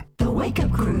Wake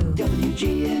Up Crew.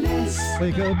 WGNS.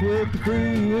 Wake up with the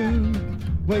crew.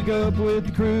 Wake up with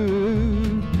the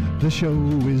crew. The show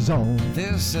is on.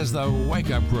 This is the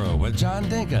Wake Up Crew with John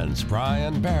Dinkins,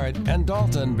 Brian Barrett, and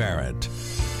Dalton Barrett.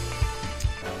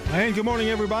 And good morning,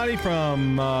 everybody,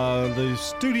 from the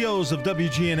studios of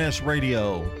WGNS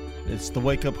Radio. It's the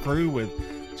Wake Up Crew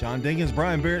with John Dinkins,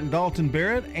 Brian Barrett, and Dalton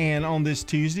Barrett. And on this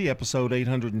Tuesday, episode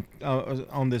 800,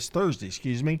 on this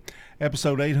Thursday,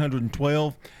 episode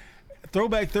 812,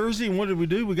 Throwback Thursday. And what did we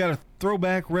do? We got a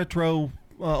throwback retro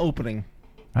opening.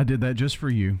 I did that just for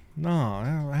you. No,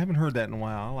 I haven't heard that in a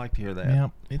while. I like to hear that. Yeah,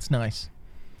 it's nice.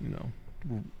 You know,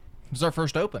 It was our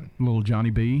first open. Little Johnny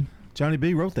B. Johnny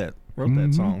B wrote that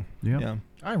song. Yep. Yeah.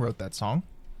 I wrote that song.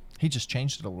 He just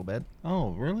changed it a little bit.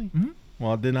 Oh, really? Mm-hmm.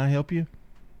 Well, didn't I help you?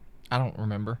 I don't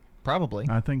remember. Probably.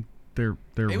 I think there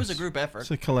It was a group effort.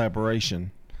 It's a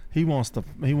collaboration. He wants the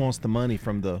money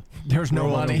from the. There's no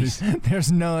money. royalties.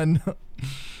 There's none.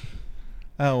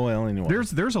 Oh well, anyway.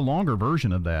 There's a longer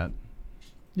version of that.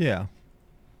 Yeah,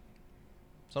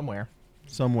 Somewhere.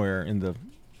 somewhere in the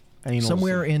anal.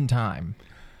 Somewhere in time.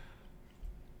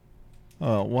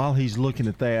 While he's looking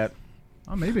at that,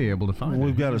 I may be able to find it.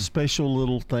 we've got a special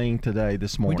little thing today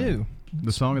this We morning. do.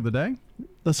 The song of the day?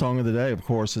 The song of the day, of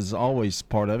course, is always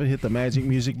part of it. Hit the magic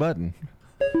music button.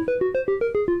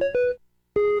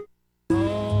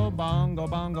 Oh, bongo,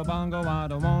 bongo, bongo, I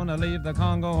don't wanna leave the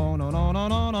Congo, oh, no, no, no,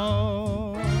 no,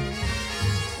 no.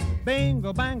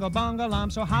 Bingo, bango, bongo,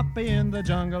 I'm so happy in the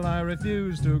jungle, I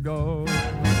refuse to go.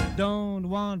 Don't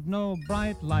want no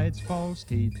bright lights, false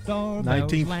teeth, doorbells,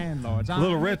 19th landlords.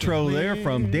 Little I'm retro there free.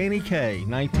 from Danny Kaye,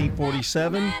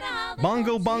 1947.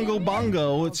 Bongo, bongo,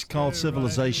 bongo. It's called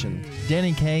Civilization.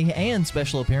 Danny Kaye and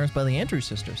special appearance by the Andrews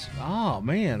Sisters. Oh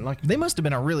man, like They must have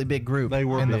been a really big group they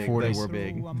were in big. the 40s. They were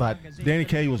big. But Danny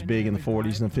Kaye was big in the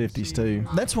 40s and the 50s too.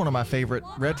 that's one of my favorite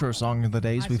retro song of the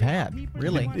days we've had.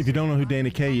 Really. If you don't know who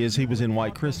Danny Kaye is, he was in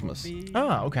White Christmas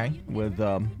Oh, okay. with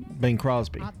Bing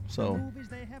Crosby. So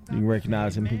you can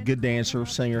recognize him. He's a good dancer,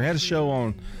 singer. Had a show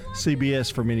on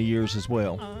CBS for many years as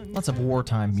well. Lots of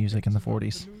wartime music in the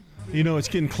 40s. You know, it's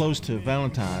getting close to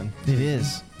Valentine, It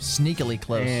is. Sneakily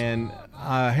close. and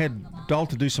I had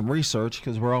Dalton do some research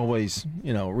because we're always,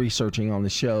 researching on the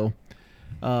show.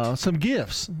 Some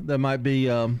gifts that might be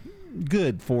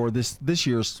good for this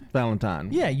year's Valentine.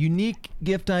 Yeah, unique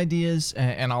gift ideas,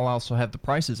 and I'll also have the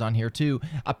prices on here too.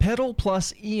 A Petal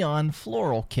plus Eon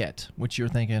floral kit, which you're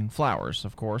thinking flowers,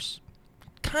 of course.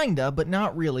 Kinda, but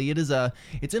not really.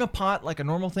 It's in a pot like a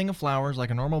normal thing of flowers,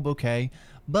 like a normal bouquet,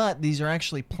 but these are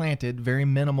actually planted, very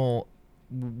minimal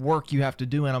work you have to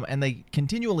do in them, and they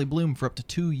continually bloom for up to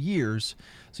 2 years,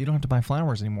 so you don't have to buy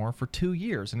flowers anymore for 2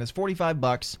 years. And it's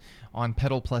 $45 on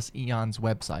Petal plus Eon's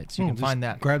website, so you can Just find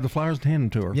that. Grab the flowers and hand them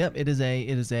to her. Yep, it is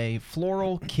a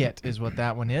floral kit is what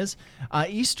that one is.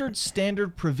 Eastern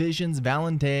Standard Provisions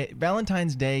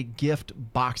Valentine's Day gift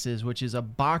boxes, which is a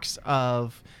box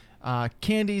of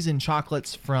candies and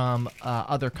chocolates from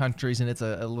other countries, and it's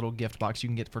a little gift box you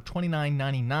can get for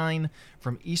 $29.99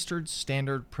 from Eastern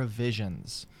Standard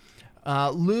Provisions.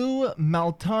 Lou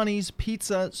Maltani's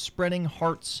Pizza Spreading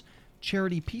Hearts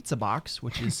Charity Pizza Box,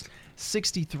 which is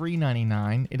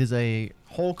 $63.99. It is a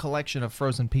whole collection of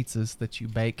frozen pizzas that you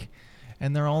bake,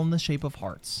 and they're all in the shape of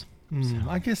hearts.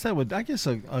 I guess a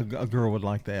girl would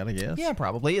like that. I guess. Yeah,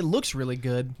 probably. It looks really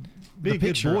good. Be The a good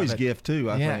picture of boy's it. gift too.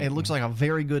 I Yeah, think. it looks like a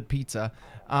very good pizza.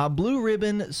 Blue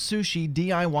Ribbon Sushi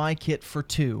DIY kit for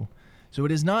 2. So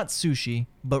it is not sushi,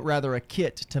 but rather a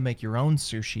kit to make your own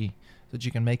sushi, so that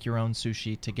you can make your own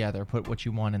sushi together. Put what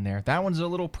you want in there. That one's a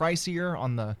little pricier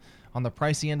on the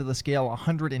pricey end of the scale,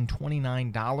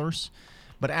 $129.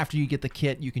 But after you get the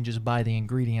kit, you can just buy the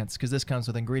ingredients, because this comes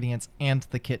with ingredients and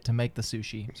the kit to make the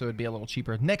sushi. So it'd be a little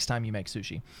cheaper next time you make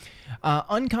sushi.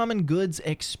 Uncommon Goods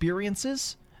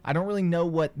Experiences. I don't really know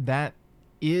what that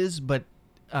is, but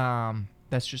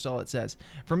that's just all it says.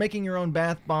 From making your own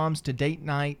bath bombs to date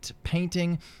night,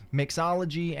 painting,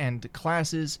 mixology, and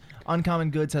classes, Uncommon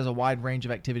Goods has a wide range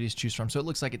of activities to choose from. So it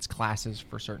looks like it's classes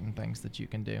for certain things that you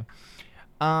can do.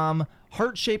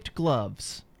 Heart-shaped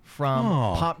gloves from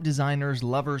Pop Designers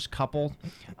Lovers Couple.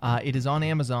 It is on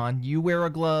Amazon. You wear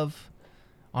a glove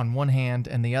on one hand,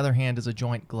 and the other hand is a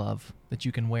joint glove that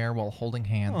you can wear while holding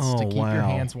hands to keep your wow.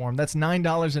 hands warm. That's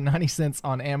 $9.90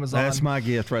 on Amazon. That's my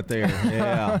gift right there.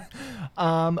 Yeah.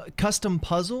 Custom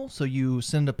puzzle. So you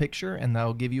send a picture, and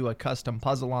they'll give you a custom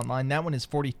puzzle online. That one is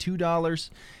 $42,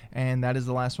 and that is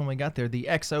the last one we got there. The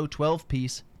XO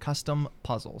 12-piece custom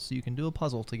puzzle. So you can do a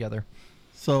puzzle together.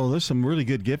 So there's some really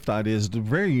good gift ideas. They're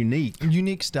very unique.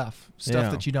 Unique stuff. Stuff Yeah.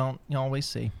 that you don't always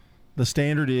see. The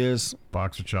standard is,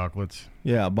 Box of chocolates.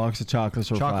 a box of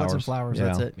chocolates or Chocolates flowers. and flowers. Yeah.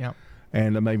 That's it. Yeah.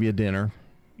 And maybe a dinner.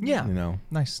 Yeah. You know,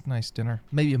 Nice dinner.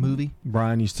 Maybe a movie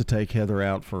Brian used to take Heather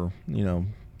out for,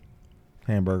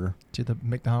 hamburger. to the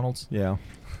McDonald's. Yeah.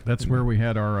 That's where we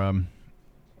had our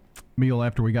meal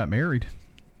after we got married.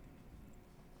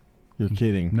 You're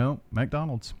kidding. No,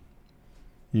 McDonald's.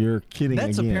 You're kidding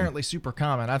That's again. apparently super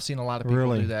common. I've seen a lot of people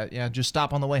Really? do that. Yeah, just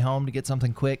stop on the way home to get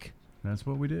something quick. That's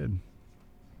what we did.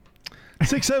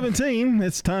 6:17.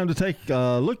 It's time to take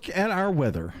a look at our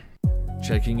weather.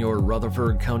 Checking your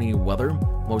Rutherford County weather.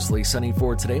 Mostly sunny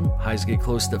for today. Highs get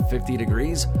close to 50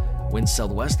 degrees. Winds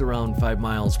southwest around 5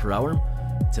 miles per hour.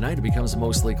 Tonight it becomes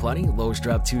mostly cloudy. Lows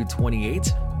drop to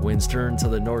 28. Winds turn to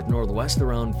the north-northwest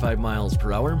around 5 miles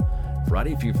per hour.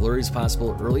 Friday, a few flurries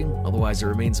possible early. Otherwise, it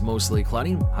remains mostly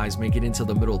cloudy. Highs make it into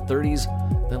the middle 30s.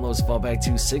 Then lows fall back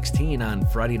to 16 on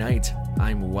Friday night.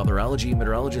 I'm weatherology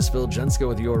meteorologist Phil Jensko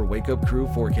with your Wake Up Crew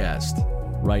forecast.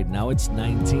 Right now it's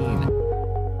 19.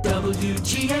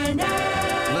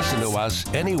 WGNS. Listen to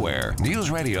us anywhere. News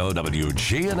Radio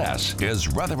WGNS is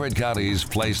Rutherford County's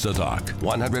place to talk.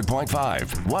 100.5,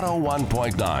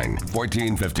 101.9,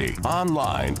 1450.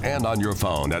 Online and on your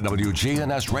phone at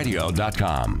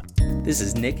WGNSradio.com. This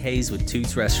is Nick Hayes with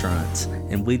Toots Restaurants,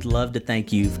 and we'd love to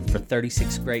thank you for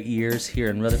 36 great years here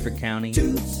in Rutherford County.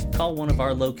 Call one of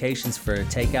our locations for a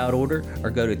takeout order or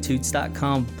go to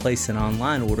toots.com to place an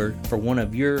online order for one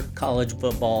of your college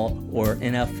football or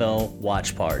NFL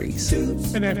watch parties.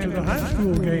 And after the high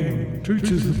school game,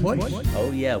 Toots is the place.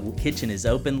 Oh yeah, kitchen is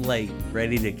open late,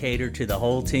 ready to cater to the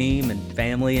whole team and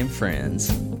family and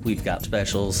friends. We've got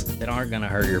specials that aren't going to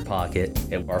hurt your pocket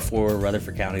at our 4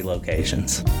 Rutherford County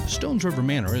locations. Stones River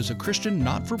Manor is a Christian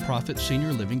not-for-profit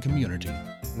senior living community.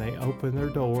 They opened their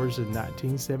doors in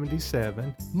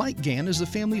 1977. Mike Gann is the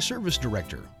family service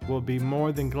director. We'll be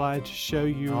more than glad to show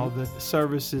you all the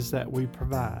services that we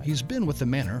provide. He's been with the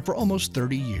manor for almost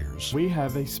 30 years. We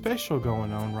have a special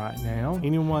going on right now.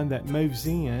 Anyone that moves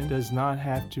in does not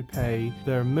have to pay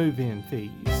their move-in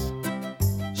fees.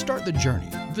 Start the journey.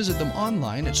 Visit them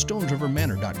online at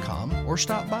stonesrivermanor.com or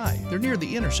stop by. They're near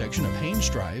the intersection of Haynes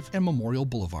Drive and Memorial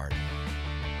Boulevard.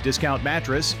 Discount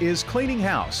Mattress is cleaning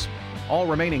house. All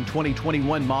remaining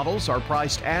 2021 models are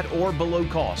priced at or below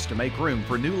cost to make room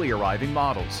for newly arriving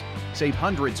models. Save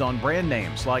hundreds on brand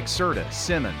names like Serta,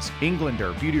 Simmons,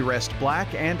 Englander, Beautyrest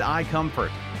Black, and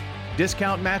iComfort.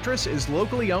 Discount Mattress is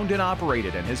locally owned and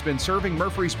operated and has been serving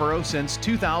Murfreesboro since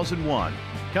 2001.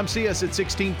 Come see us at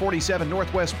 1647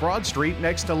 Northwest Broad Street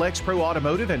next to Lexpro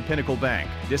Automotive and Pinnacle Bank.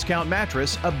 Discount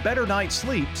Mattress, a better night's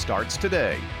sleep starts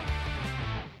today.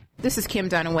 This is Kim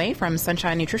Dunaway from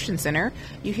Sunshine Nutrition Center.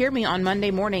 You hear me on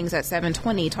Monday mornings at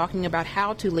 7:20 talking about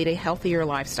how to lead a healthier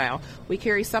lifestyle. We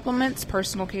carry supplements,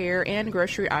 personal care, and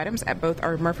grocery items at both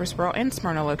our Murfreesboro and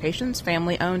Smyrna locations,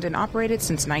 family owned and operated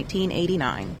since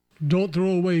 1989. Don't throw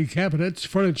away cabinets,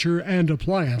 furniture, and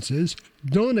appliances.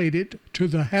 Donate it to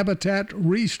the Habitat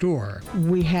Restore.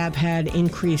 We have had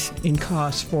increase in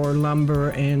costs for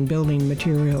lumber and building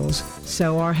materials,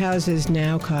 so our houses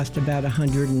now cost about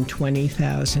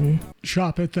 $120,000.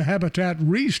 Shop at the Habitat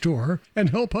Restore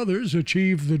and help others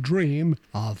achieve the dream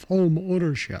of home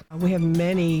ownership. We have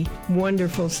many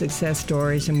wonderful success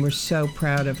stories, and we're so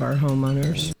proud of our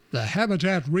homeowners. The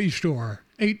Habitat Restore,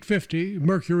 850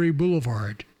 Mercury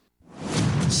Boulevard.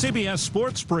 CBS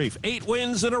Sports Brief. 8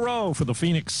 wins in a row for the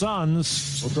Phoenix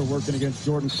Suns. Booker working against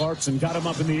Jordan Clarkson. Got him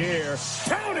up in the air.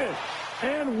 Counted!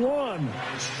 And one.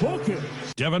 Booker.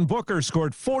 Devin Booker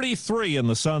scored 43 in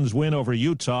the Suns' win over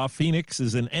Utah. Phoenix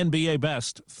is an NBA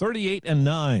best,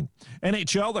 38-9.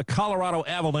 NHL, the Colorado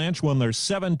Avalanche won their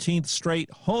 17th straight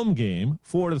home game,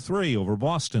 4-3 over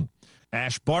Boston.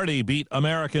 Ash Barty beat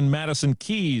American Madison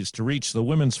Keys to reach the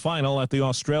women's final at the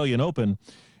Australian Open.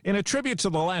 In a tribute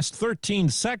to the last 13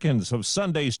 seconds of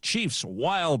Sunday's Chiefs'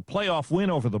 wild playoff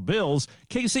win over the Bills,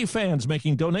 KC fans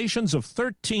making donations of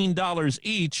 $13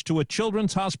 each to a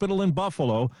children's hospital in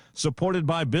Buffalo, supported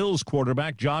by Bills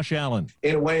quarterback Josh Allen.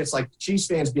 In a way, it's like Chiefs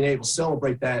fans being able to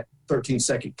celebrate that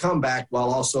 13-second comeback while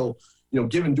also,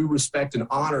 giving due respect and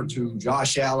honor to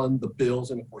Josh Allen, the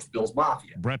Bills, and, of course, Bills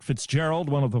Mafia. Brett Fitzgerald,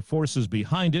 one of the forces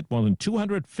behind it, more than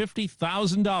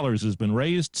 $250,000 has been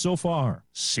raised so far.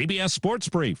 CBS Sports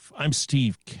Brief. I'm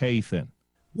Steve Kathan.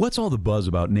 What's all the buzz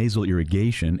about nasal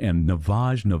irrigation and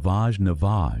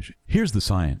navage? Here's the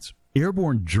science.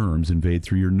 Airborne germs invade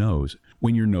through your nose.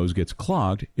 When your nose gets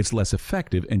clogged, it's less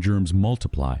effective and germs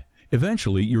multiply.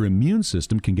 Eventually, your immune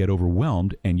system can get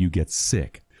overwhelmed and you get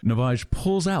sick. Navage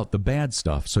pulls out the bad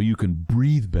stuff so you can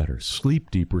breathe better, sleep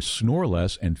deeper, snore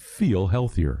less, and feel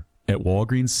healthier. At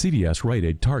Walgreens, CVS, Rite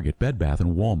Aid, Target, Bed Bath,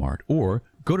 and Walmart, or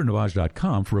Go to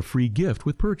Navage.com for a free gift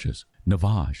with purchase.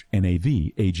 Navage,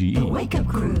 N-A-V-A-G-E. The Wake Up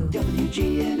Crew,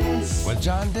 WGNS. With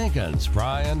John Dinkins,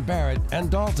 Brian Barrett, and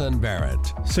Dalton Barrett.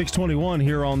 6:21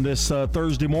 here on this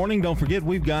Thursday morning. Don't forget,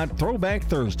 we've got Throwback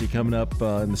Thursday coming up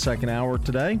in the second hour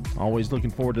today. Always looking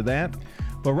forward to that.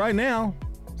 But right now,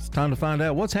 it's time to find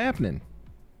out what's happening.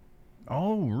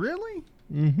 Oh, really?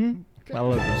 Mm-hmm. I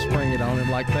love to spring it on him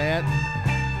like that.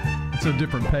 It's a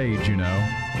different page, you know.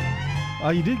 Oh,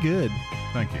 you did good.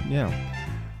 Thank you. Yeah.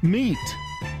 Meat,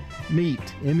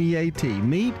 M-E-A-T.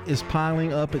 Meat is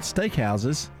piling up at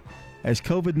steakhouses as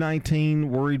COVID-19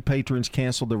 worried patrons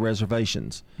canceled their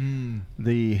reservations.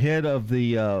 The head of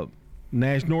the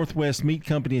Northwest Meat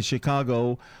Company in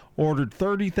Chicago ordered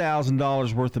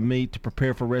 $30,000 worth of meat to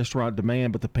prepare for restaurant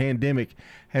demand, but the pandemic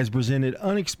has presented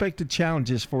unexpected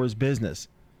challenges for his business.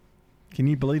 Can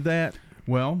you believe that?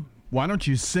 Well, why don't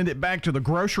you send it back to the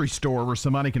grocery store where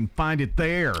somebody can find it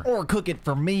there? Or cook it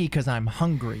for me because I'm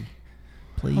hungry.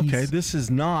 Please. Okay, this is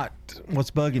not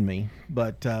what's bugging me,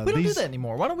 but we don't do that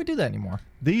anymore. Why don't we do that anymore?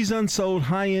 These unsold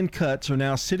high-end cuts are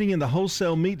now sitting in the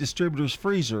wholesale meat distributor's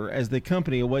freezer as the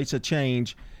company awaits a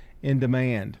change in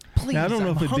demand. Please, now, I don't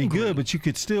know I'm if it'd hungry. be good, but you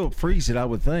could still freeze it, I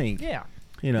would think. Yeah.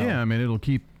 You know. Yeah, I mean, it'll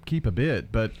keep a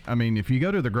bit, but I mean, if you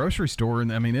go to the grocery store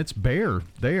and I mean, it's bare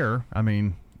there. I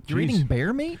mean, you're eating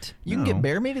bear meat? You can get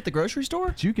bear meat at the grocery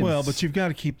store? You can. Well, but you've got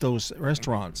to keep those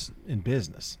restaurants in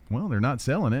business. Well, they're not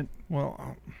selling it.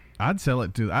 Well, I'd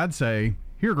say,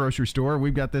 here, grocery store,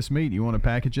 we've got this meat. You want to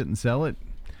package it and sell it?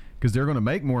 Because they're going to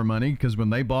make more money because when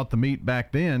they bought the meat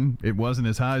back then, it wasn't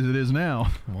as high as it is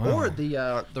now. Wow. Or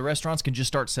the restaurants can just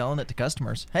start selling it to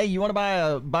customers. Hey, you want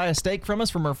to buy a steak from us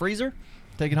from our freezer?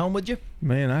 Take it home with you?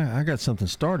 Man, I got something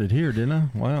started here, didn't I?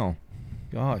 Wow.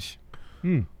 Gosh.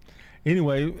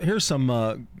 Anyway, here's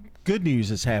some good news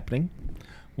that's happening.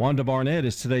 Wanda Barnett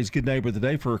is today's Good Neighbor of the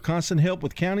Day for her constant help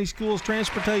with county schools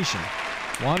transportation.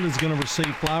 Wanda's going to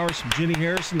receive flowers from Jenny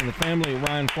Harrison and the family at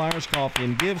Ryan Flowers, Coffee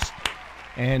and Gifts,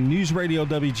 and News Radio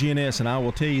WGNS, and I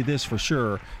will tell you this for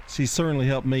sure. She certainly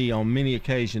helped me on many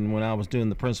occasions when I was doing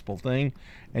the principal thing.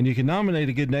 And you can nominate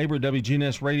a good neighbor at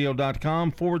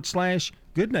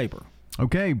WGNSradio.com/good neighbor.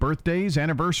 Okay, birthdays,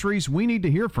 anniversaries, we need to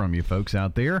hear from you folks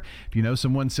out there. If you know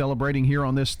someone celebrating here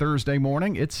on this Thursday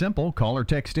morning, it's simple. Call or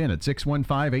text in at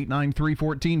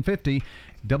 615-893-1450.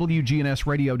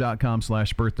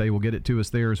 WGNSradio.com/birthday will get it to us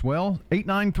there as well.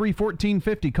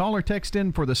 893-1450. Call or text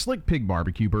in for the Slick Pig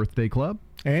Barbecue Birthday Club.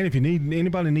 And if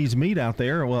anybody needs meat out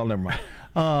there, well, never mind.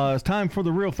 It's time for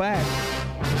the real fact.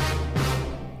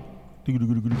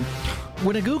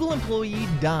 When a Google employee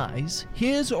dies,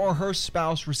 his or her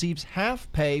spouse receives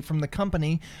half pay from the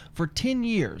company for 10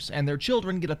 years, and their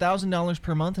children get $1,000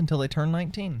 per month until they turn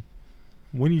 19.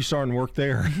 When are you starting work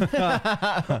there?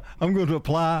 I'm going to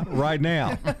apply right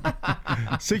now.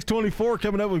 6:24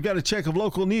 coming up. We've got a check of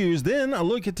local news, then a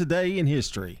look at today in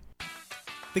history.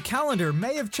 The calendar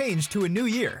may have changed to a new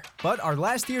year, but are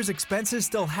last year's expenses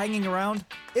still hanging around?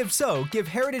 If so, give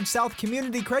Heritage South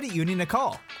Community Credit Union a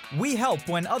call. We help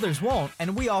when others won't,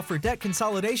 and we offer debt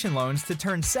consolidation loans to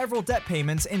turn several debt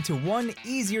payments into one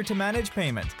easier-to-manage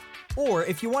payment. Or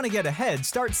if you want to get ahead,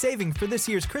 start saving for this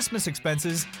year's Christmas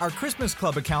expenses, our Christmas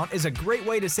Club account is a great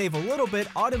way to save a little bit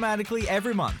automatically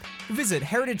every month. Visit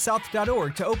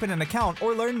heritagesouth.org to open an account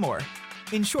or learn more.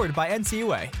 Insured by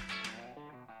NCUA.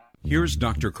 Here's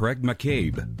Dr. Craig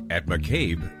McCabe at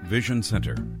McCabe Vision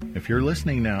Center. If you're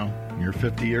listening now, you're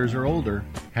 50 years or older,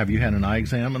 have you had an eye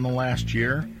exam in the last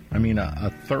year? I mean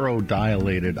a thorough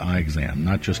dilated eye exam,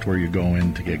 not just where you go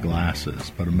in to get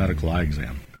glasses, but a medical eye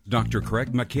exam. Dr.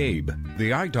 Craig McCabe,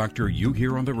 the eye doctor you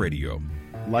hear on the radio.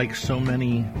 Like so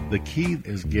many, the key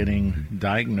is getting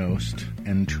diagnosed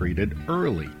and treated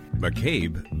early.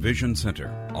 McCabe Vision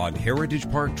Center on Heritage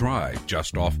Park Drive,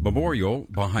 just off Memorial,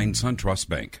 behind SunTrust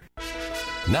Bank.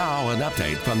 Now an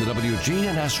update from the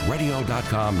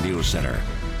WGNSradio.com News Center.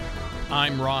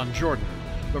 I'm Ron Jordan.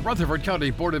 The Rutherford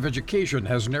County Board of Education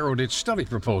has narrowed its study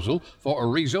proposal for a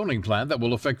rezoning plan that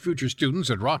will affect future students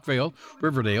at Rockvale,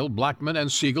 Riverdale, Blackman, and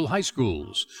Siegel High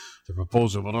Schools. The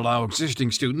proposal will allow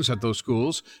existing students at those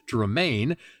schools to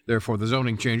remain. Therefore, the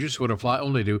zoning changes would apply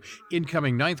only to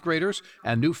incoming ninth graders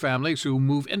and new families who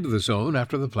move into the zone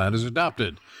after the plan is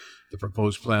adopted. The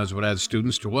proposed plans would add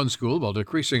students to one school while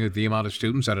decreasing the amount of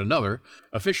students at another.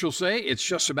 Officials say it's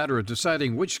just a matter of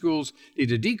deciding which schools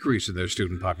need a decrease in their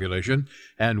student population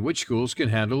and which schools can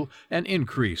handle an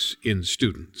increase in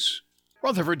students.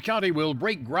 Rutherford County will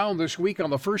break ground this week on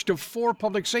the first of 4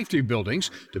 public safety buildings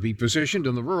to be positioned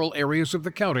in the rural areas of the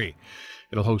county.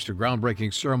 It'll host a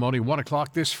groundbreaking ceremony 1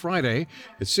 o'clock this Friday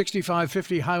at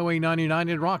 6550 Highway 99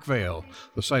 in Rockvale.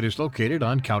 The site is located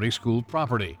on county school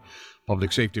property.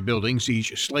 Public safety buildings,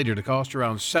 each slated to cost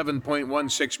around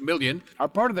 $7.16 million, are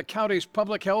part of the county's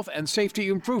public health and safety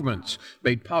improvements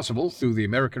made possible through the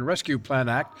American Rescue Plan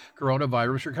Act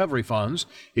Coronavirus Recovery Funds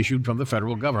issued from the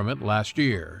federal government last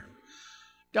year.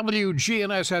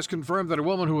 WGNS has confirmed that a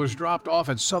woman who was dropped off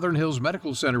at Southern Hills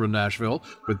Medical Center in Nashville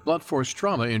with blunt force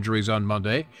trauma injuries on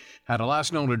Monday had a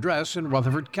last known address in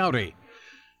Rutherford County.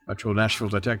 Metro Nashville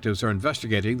detectives are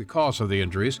investigating the cause of the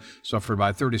injuries suffered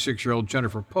by 36-year-old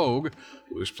Jennifer Pogue,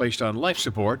 who was placed on life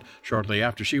support shortly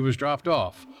after she was dropped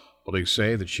off. Police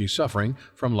say that she's suffering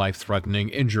from life-threatening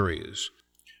injuries.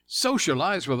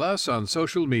 Socialize with us on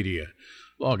social media.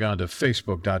 Log on to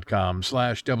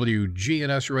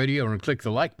facebook.com/WGNS Radio and click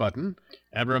the like button.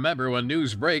 And remember, when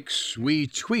news breaks, we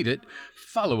tweet it.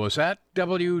 Follow us at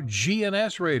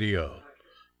WGNS Radio.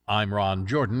 I'm Ron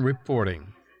Jordan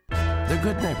reporting. The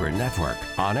Good Neighbor Network,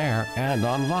 on air and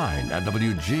online at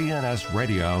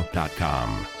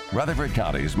WGNSradio.com. Rutherford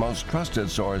County's most trusted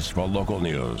source for local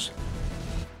news.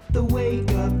 The Wake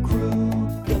Up Crew,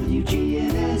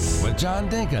 WGNS. With John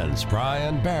Dinkins,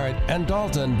 Brian Barrett, and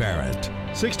Dalton Barrett.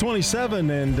 627,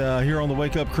 and here on the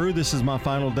Wake Up Crew, this is my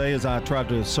final day as I tried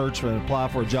to search and apply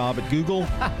for a job at Google.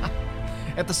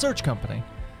 At the search company.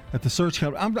 At the search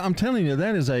company. I'm telling you,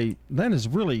 that is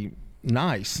really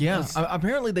nice. Yeah,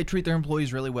 apparently they treat their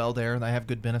employees really well there. They have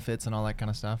good benefits and all that kind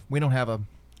of stuff. We don't have a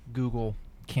Google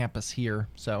campus here,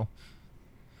 so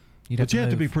you have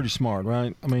to be pretty smart,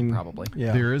 right? I mean, probably.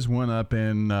 Yeah. There is one up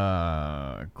in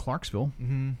Clarksville.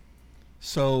 Mm-hmm.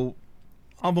 So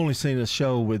I've only seen a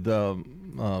show with a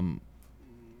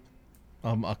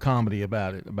comedy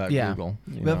about it, about Google.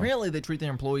 But apparently they treat their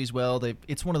employees well.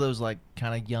 It's one of those like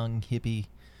kind of young hippie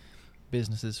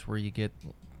businesses where you get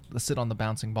to sit on the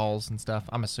bouncing balls and stuff,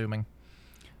 I'm assuming.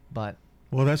 But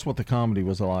well, that's what the comedy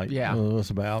was like. Yeah, it was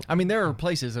about. I mean, there are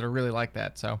places that are really like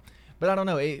that. So, but I don't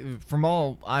know. From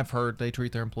all I've heard, they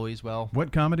treat their employees well.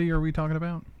 What comedy are we talking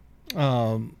about?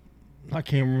 I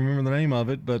can't remember the name of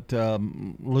it, but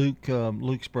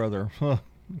Luke's brother.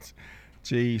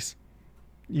 Jeez,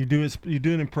 you do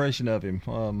an impression of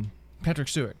him. Patrick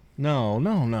Stewart. No.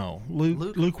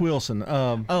 Luke Wilson.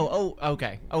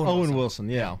 Okay. Owen Wilson.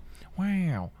 Yeah.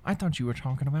 Wow, I thought you were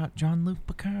talking about Jean-Luc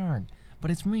Picard, but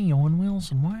it's me, Owen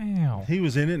Wilson. Wow. He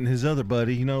was in it, and his other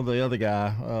buddy, the other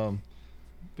guy,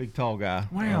 big tall guy.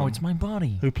 Wow, it's my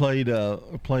buddy who played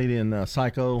in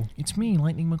Psycho. It's me,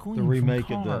 Lightning McQueen. The remake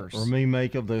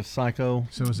of the Psycho.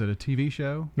 So was it a TV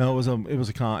show? No, it was a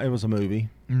movie.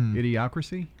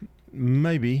 Idiocracy?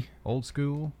 Maybe. Old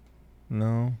School?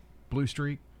 No. Blue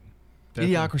Streak?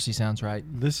 Idiocracy sounds right.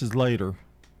 This is later.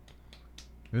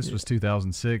 This was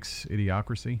 2006,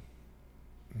 Idiocracy.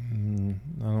 I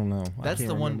don't know. That's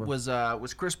the one. Was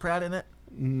Chris Pratt in it?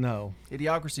 No.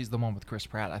 Idiocracy's the one with Chris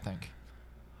Pratt, I think.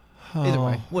 Either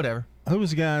way, whatever. Who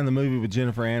was the guy in the movie with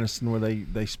Jennifer Aniston where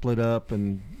they split up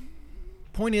and?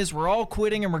 Point is, we're all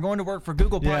quitting and we're going to work for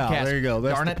Google Podcast. Yeah, there you go.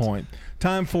 That's the point.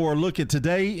 Time for a look at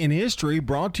Today in History,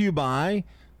 brought to you by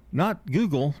not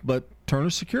Google, but Turner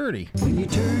Security. When you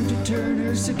turn to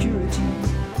Turner Security,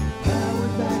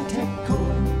 powered by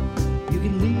TechCore, you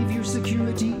can leave your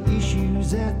security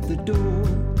issues at the door.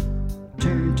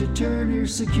 Turn to Turner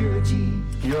Security.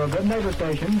 Your Good Neighbor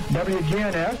station,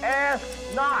 WGNS. Ask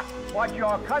not what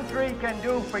your country can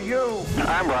do for you.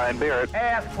 I'm Brian Barrett.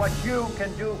 Ask what you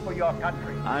can do for your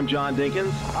country. I'm John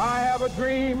Dinkins. I have a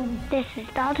dream. This is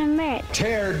Dalton Barrett.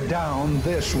 Tear down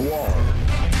this wall.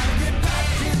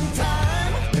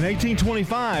 In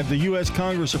 1825, the U.S.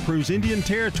 Congress approves Indian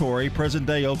Territory,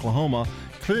 present-day Oklahoma,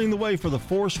 clearing the way for the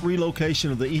forced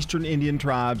relocation of the eastern Indian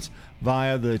tribes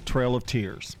via the Trail of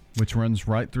Tears. Which runs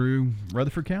right through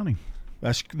Rutherford County.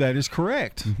 That is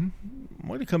correct. Mm-hmm.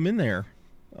 Way to come in there.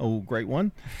 Oh, great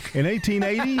one. In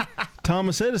 1880,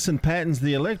 Thomas Edison patents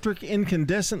the electric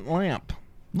incandescent lamp.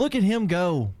 Look at him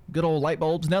go. Good old light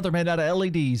bulbs. Now they're made out of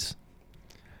LEDs.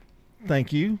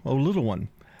 Thank you. Oh, little one.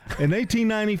 In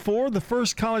 1894, the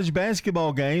first college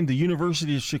basketball game, the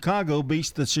University of Chicago beats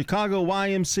the Chicago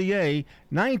YMCA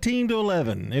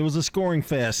 19-11. It was a scoring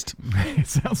fest. It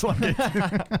sounds like it.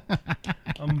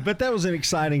 But that was an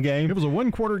exciting game. It was a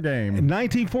one-quarter game. In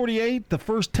 1948, the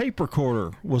first tape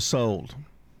recorder was sold.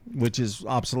 which is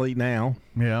obsolete now.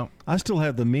 Yeah. I still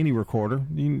have the mini recorder.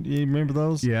 You remember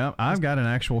those? Yeah, I've got an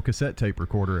actual cassette tape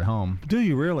recorder at home. Do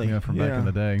you really? Yeah, from back in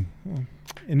the day.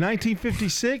 In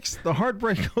 1956, the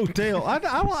Heartbreak Hotel.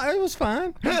 It was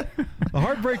fine. The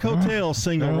Heartbreak Hotel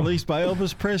single released by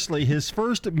Elvis Presley, his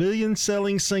first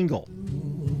million-selling single.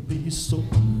 Be so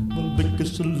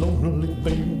lonely,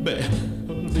 baby.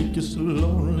 Be so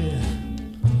lonely.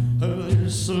 You're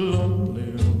so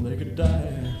lonely, they could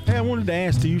die. Hey, I wanted to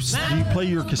ask, do you play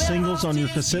your singles on your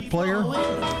cassette player?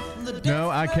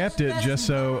 No, I kept it just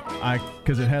so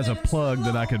because it has a plug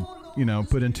that I could,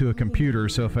 put into a computer.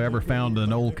 So if I ever found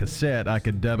an old cassette, I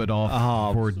could dub it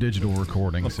off for digital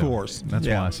recording. Of course. That's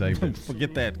why I saved it.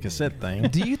 Forget that cassette thing.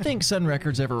 Do you think Sun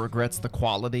Records ever regrets the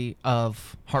quality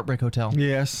of Heartbreak Hotel?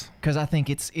 Yes. Because I think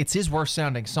it's his worst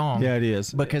sounding song. Yeah, it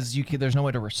is. Because there's no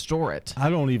way to restore it. I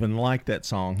don't even like that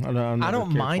song. I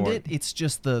don't mind it. It's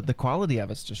just the quality of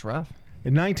it's just rough.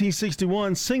 In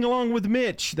 1961, Sing Along with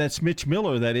Mitch, that's Mitch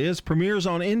Miller, that is, premieres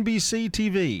on NBC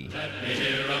TV. Let me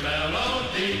hear a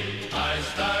melody, I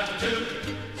start to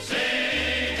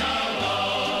sing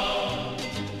along.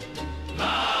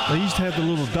 They used to have the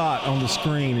little dot on the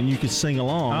screen, and you could sing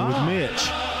along with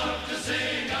Mitch.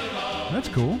 That's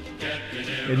cool.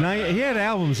 He had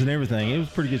albums and everything. It was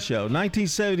a pretty good show.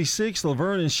 1976,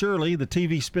 Laverne and Shirley, the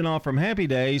TV spinoff from Happy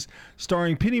Days,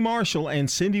 starring Penny Marshall and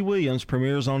Cindy Williams,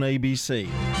 premieres on ABC.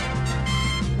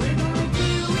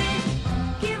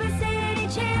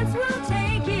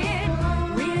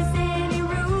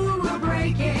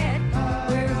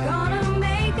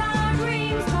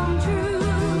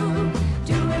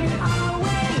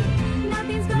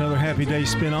 Another Happy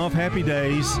Days spinoff, Happy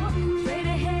Days.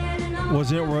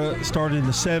 Started in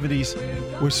the 70s,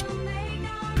 which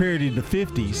parodied the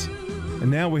 50s,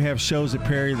 and now we have shows that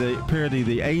parody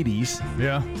the 80s.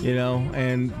 Yeah,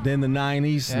 and then the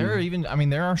 90s.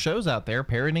 There are shows out there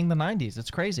parodying the 90s.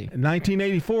 It's crazy. In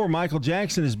 1984, Michael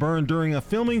Jackson is burned during a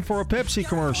filming for a Pepsi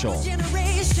commercial.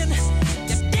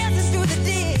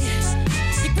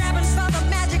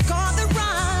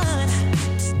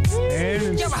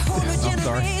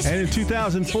 And in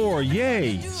 2004,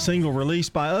 Yay, single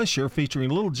released by Usher featuring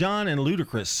Lil Jon and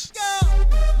Ludacris.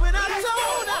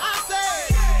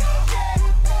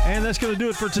 And that's going to do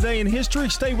it for today in history.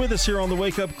 Stay with us here on the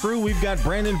Wake Up Crew. We've got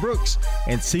Brandon Brooks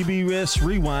and CBS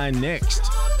Rewind next.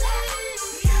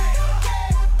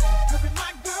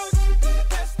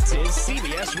 This is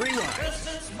CBS Rewind.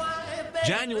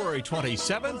 January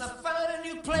 27th,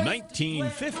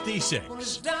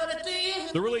 1956.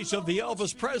 The release of the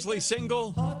Elvis Presley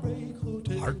single,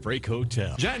 Heartbreak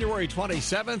Hotel. January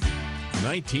 27th,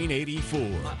 1984.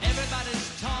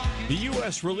 The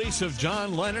U.S. release of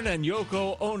John Lennon and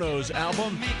Yoko Ono's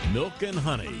album, Milk and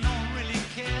Honey.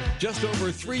 Just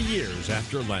over 3 years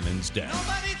after Lennon's death.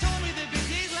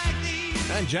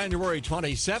 And January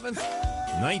 27th,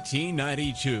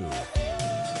 1992.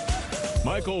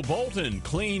 Michael Bolton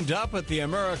cleaned up at the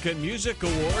American Music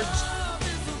Awards.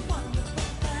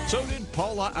 So did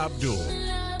Paula Abdul.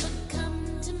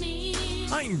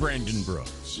 I'm Brandon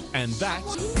Brooks, and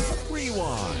that's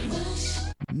Rewind.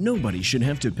 Nobody should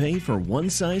have to pay for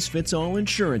one-size-fits-all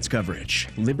insurance coverage.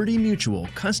 Liberty Mutual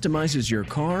customizes your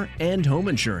car and home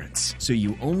insurance, so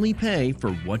you only pay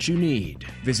for what you need.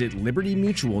 Visit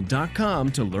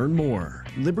libertymutual.com to learn more.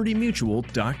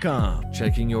 libertymutual.com.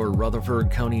 Checking your Rutherford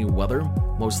County weather.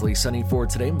 Mostly sunny for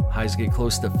today. Highs get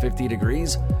close to 50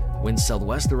 degrees. Winds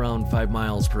southwest around 5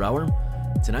 miles per hour.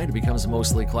 Tonight it becomes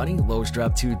mostly cloudy. Lows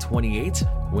drop to 28.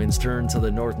 Winds turn to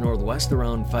the north-northwest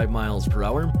around 5 miles per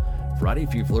hour. Friday, a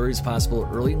few flurries possible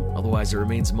early. Otherwise, it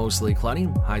remains mostly cloudy.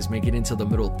 Highs make it into the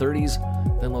middle 30s.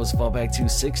 Then lows fall back to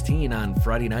 16 on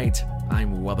Friday night.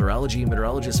 I'm weatherology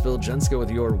meteorologist Phil Jensko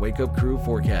with your Wake Up Crew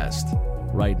forecast.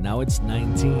 Right now it's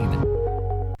 19.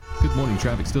 Good morning.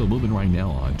 Traffic still moving right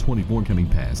now on 24 coming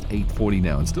past 840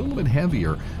 now. It's still a little bit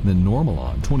heavier than normal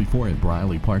on 24 at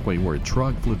Briley Parkway, where a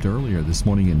truck flipped earlier this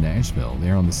morning in Nashville.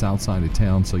 They're on the south side of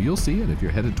town, so you'll see it if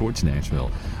you're headed towards Nashville.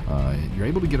 You're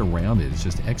able to get around it. It's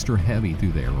just extra heavy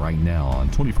through there right now on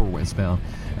 24 westbound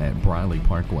at Briley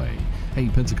Parkway. Hey,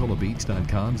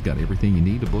 PensacolaBeach.com's got everything you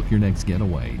need to book your next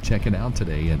getaway. Check it out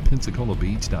today at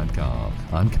PensacolaBeach.com.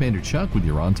 I'm Commander Chuck with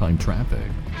your on-time traffic.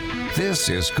 This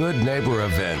is Good Neighbor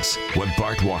Events with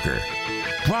Bart Walker.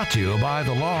 Brought to you by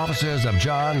the law offices of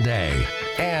John Day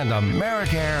and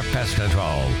Americare Pest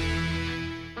Control.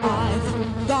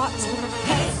 I've got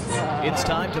pests. It's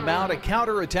time to mount a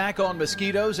counterattack on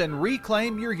mosquitoes and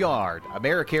reclaim your yard.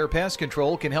 AmeriCare Pest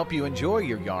Control can help you enjoy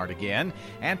your yard again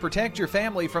and protect your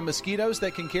family from mosquitoes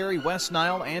that can carry West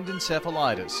Nile and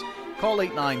encephalitis. Call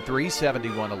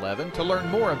 893-7111 to learn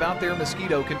more about their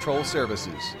mosquito control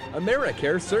services.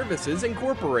 AmeriCare Services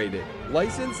Incorporated.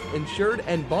 Licensed, insured,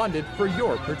 and bonded for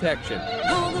your protection.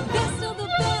 Call the best of the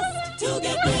best to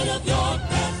get rid of your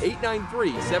pest.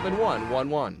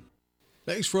 893-7111.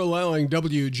 Thanks for allowing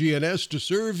WGNS to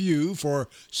serve you for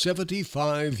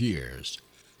 75 years.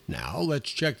 Now let's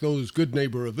check those Good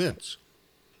Neighbor events.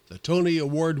 The Tony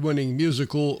Award-winning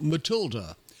musical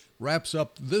Matilda wraps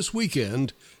up this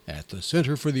weekend at the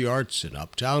Center for the Arts in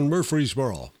Uptown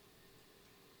Murfreesboro.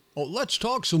 Oh, let's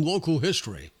talk some local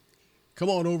history. Come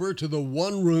on over to the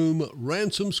one-room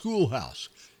Ransom Schoolhouse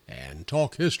and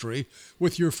talk history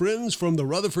with your friends from the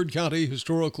Rutherford County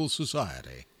Historical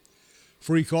Society.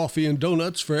 Free coffee and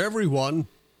donuts for everyone.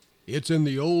 It's in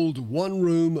the old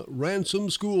one-room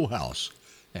Ransom Schoolhouse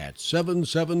at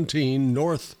 717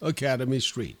 North Academy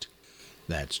Street.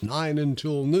 That's 9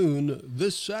 until noon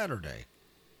this Saturday.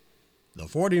 The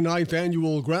 49th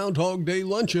Annual Groundhog Day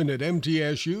Luncheon at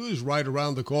MTSU is right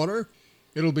around the corner.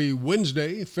 It'll be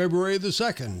Wednesday, February the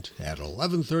 2nd at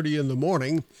 11:30 in the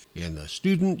morning in the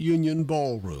Student Union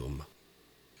Ballroom.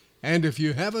 And if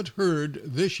you haven't heard,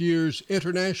 this year's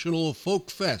International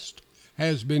Folk Fest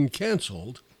has been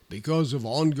canceled because of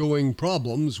ongoing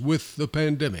problems with the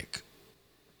pandemic.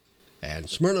 And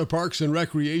Smyrna Parks and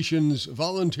Recreation's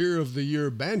Volunteer of the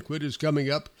Year banquet is coming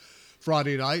up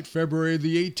Friday night, February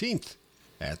the 18th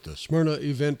at the Smyrna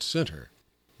Event Center.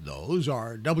 Those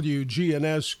are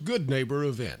WGNS Good Neighbor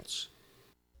events.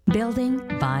 Building,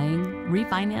 buying,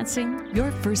 refinancing,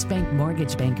 your First Bank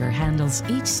mortgage banker handles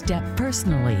each step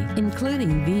personally,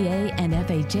 including VA and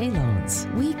FHA loans.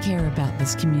 We care about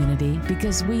this community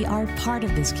because we are part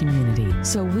of this community,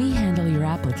 so we handle your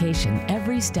application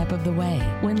every step of the way.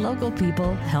 When local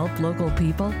people help local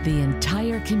people, the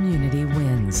entire community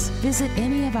wins. Visit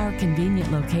any of our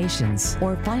convenient locations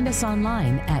or find us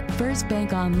online at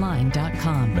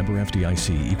firstbankonline.com. Member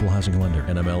FDIC, Equal Housing Lender,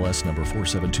 NMLS number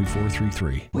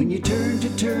 472433. When you turn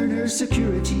to Turner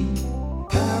Security,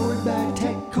 powered by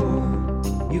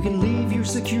TechCore, you can leave your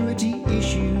security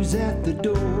issues at the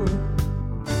door.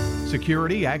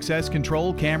 Security, access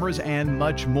control, cameras, and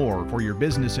much more for your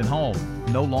business and home.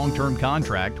 No long-term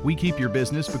contract. We keep your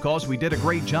business because we did a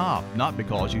great job, not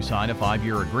because you signed a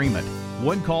 5-year agreement.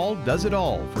 One call does it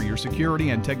all for your security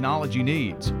and technology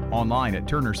needs. Online at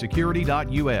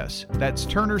turnersecurity.us. That's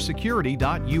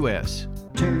turnersecurity.us.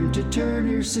 Turn to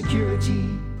Turner Security.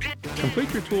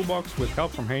 Complete your toolbox with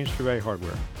help from Haynes Trevay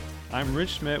Hardware. I'm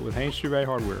Rich Smith with Haynes Trevay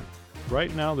Hardware.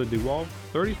 Right now, the DeWalt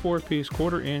 34-piece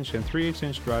 1/4-inch and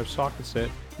 3/8-inch drive socket set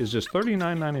is just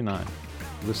 $39.99.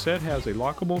 The set has a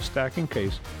lockable stacking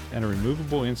case and a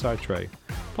removable inside tray.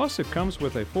 Plus, it comes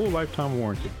with a full lifetime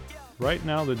warranty. Right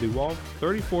now, the DeWalt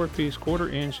 34-piece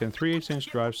 1/4-inch and 3/8-inch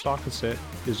drive socket set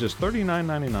is just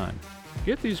 $39.99.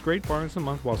 Get these great bargains a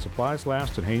month while supplies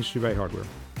last at Haynes Trevay Hardware,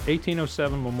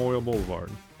 1807 Memorial Boulevard.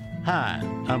 Hi,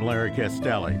 I'm Larry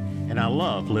Castelli, and I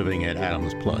love living at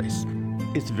Adams Place.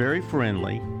 It's very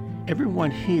friendly. Everyone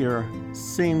here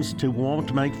seems to want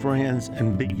to make friends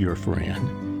and be your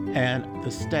friend, and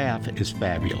the staff is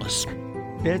fabulous.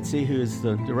 Betsy, who is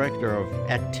the director of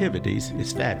activities,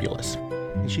 is fabulous.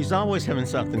 She's always having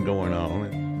something going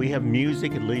on. We have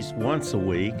music at least once a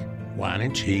week, wine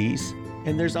and cheese,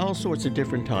 and there's all sorts of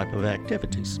different type of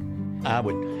activities. I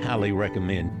would highly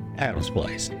recommend Adams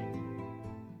Place.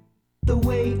 The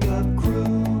Wake Up Crew,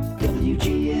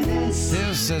 WGNS.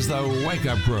 This is the Wake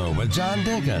Up Crew with John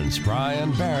Dinkins,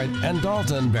 Brian Barrett, and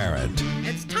Dalton Barrett.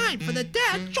 It's time for the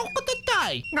dad joke of the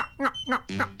day.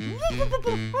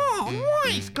 Oh,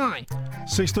 nice guy.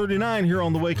 6:39 here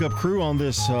on the Wake Up Crew on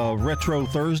this Retro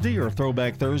Thursday or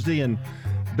Throwback Thursday. And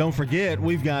don't forget,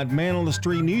 we've got Man on the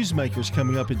Street Newsmakers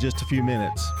coming up in just a few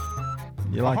minutes.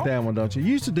 You like that one, don't you?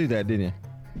 You used to do that, didn't you?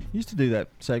 You used to do that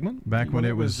segment. Back when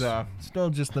it was still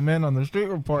just the Men on the Street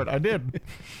report, I did.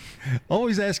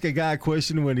 Always ask a guy a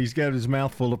question when he's got his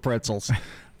mouth full of pretzels.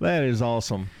 That is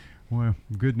awesome. Well,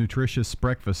 good nutritious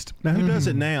breakfast. Now, who does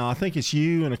it now? I think it's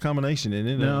you and a combination, isn't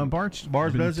it? No, Bart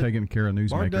does it. Taking care of newsmakers.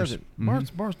 Bart does it.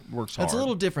 Bart works hard. It's a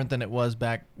little different than it was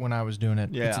back when I was doing it.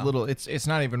 Yeah. It's a little. It's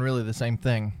not even really the same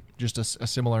thing. Just a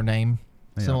similar name,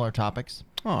 similar topics.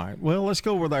 All right. Well, let's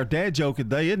go with our dad joke of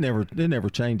the day. It never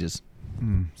changes.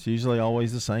 It's usually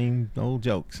always the same old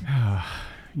jokes.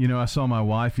 You know, I saw my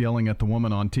wife yelling at the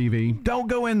woman on TV, "Don't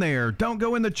go in there! Don't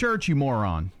go in the church, you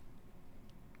moron!"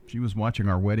 She was watching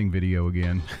our wedding video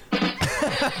again.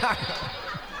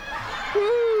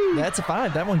 Woo! That's a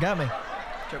 5. That one got me.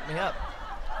 Choked me up.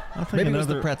 I think Maybe it was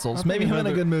the pretzels. Maybe I'm in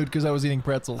a good mood because I was eating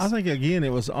pretzels. I think, again,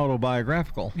 it was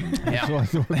autobiographical. Yeah.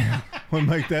 So would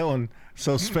make that one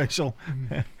so special.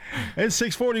 It's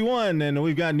 6:41, and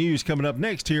we've got news coming up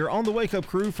next here on the Wake Up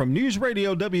Crew from News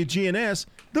Radio WGNS,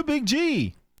 The Big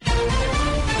G.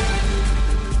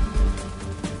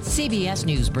 CBS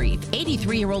News Brief.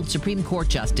 83-year-old Supreme Court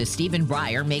Justice Stephen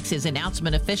Breyer makes his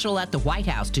announcement official at the White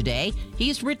House today.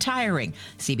 He's retiring.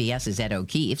 CBS's Ed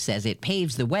O'Keefe says it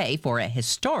paves the way for a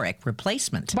historic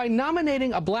replacement. By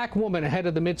nominating a black woman ahead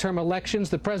of the midterm elections,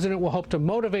 the president will hope to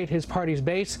motivate his party's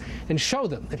base and show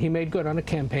them that he made good on a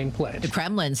campaign pledge. The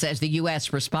Kremlin says the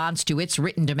U.S. response to its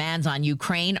written demands on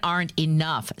Ukraine aren't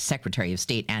enough. Secretary of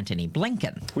State Antony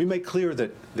Blinken. We make clear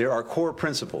that there are core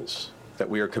principles that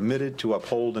we are committed to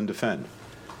uphold and defend,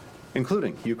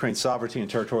 including Ukraine's sovereignty and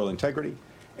territorial integrity,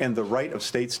 and the right of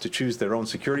states to choose their own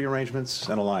security arrangements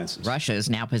and alliances.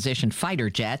 Russia's now positioned fighter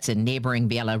jets in neighboring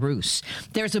Belarus.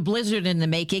 There's a blizzard in the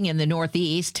making in the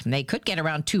Northeast. They could get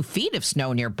around 2 feet of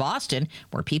snow near Boston,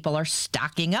 where people are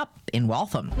stocking up in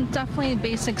Waltham. Definitely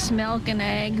basics, milk and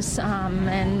eggs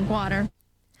and water.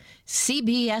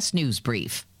 CBS News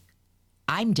Brief.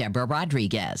 I'm Deborah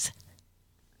Rodriguez.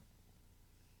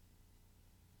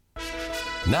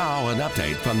 Now, an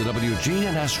update from the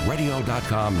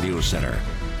WGNSradio.com News Center.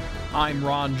 I'm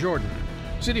Ron Jordan.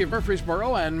 City of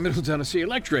Murfreesboro and Middle Tennessee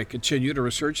Electric continue to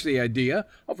research the idea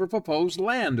of a proposed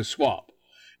land swap.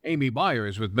 Amy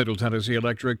Byers with Middle Tennessee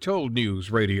Electric told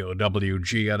News Radio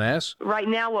WGNS. Right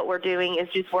now what we're doing is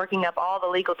just working up all the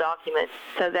legal documents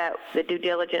so that the due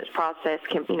diligence process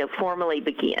can, formally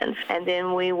begin. And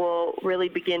then we will really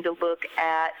begin to look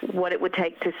at what it would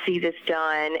take to see this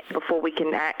done before we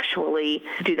can actually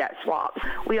do that swap.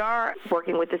 We are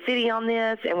working with the city on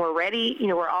this and we're ready.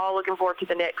 We're all looking forward to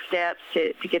the next steps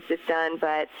to get this done,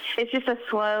 but it's just a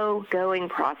slow going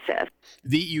process.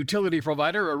 The utility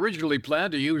provider originally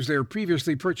planned to use their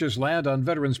previously purchased land on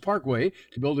Veterans Parkway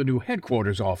to build a new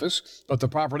headquarters office, but the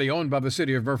property owned by the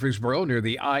City of Murfreesboro near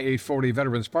the I-840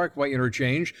 Veterans Parkway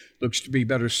interchange looks to be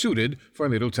better suited for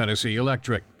Middle Tennessee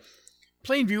Electric.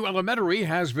 Plainview Elementary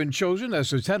has been chosen as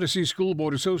the Tennessee School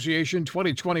Board Association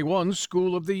 2021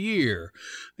 School of the Year.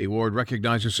 The award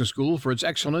recognizes the school for its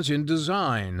excellence in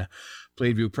design.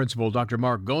 Plainview Principal Dr.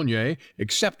 Mark Gonier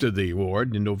accepted the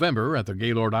award in November at the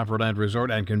Gaylord Opryland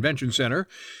Resort and Convention Center.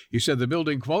 He said the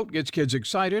building, quote, gets kids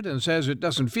excited and says it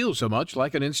doesn't feel so much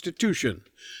like an institution.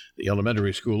 The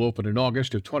elementary school opened in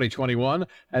August of 2021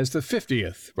 as the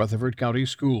 50th Rutherford County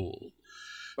school.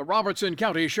 The Robertson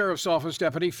County Sheriff's Office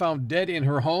deputy found dead in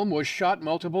her home was shot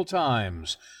multiple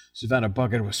times. Savannah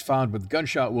Bucket was found with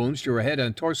gunshot wounds to her head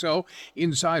and torso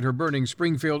inside her burning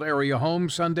Springfield area home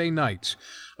Sunday night.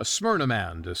 A Smyrna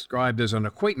man, described as an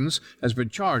acquaintance, has been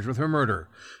charged with her murder.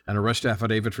 An arrest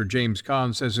affidavit for James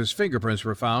Kahn says his fingerprints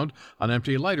were found on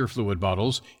empty lighter fluid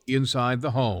bottles inside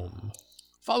the home.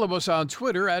 Follow us on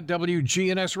Twitter at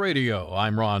WGNS Radio.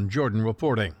 I'm Ron Jordan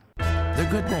reporting. The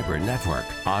Good Neighbor Network,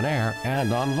 on air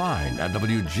and online at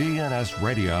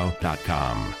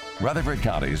WGNSradio.com. Rutherford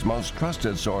County's most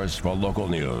trusted source for local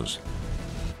news.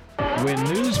 When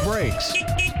news breaks,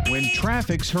 when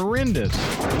traffic's horrendous,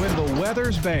 when the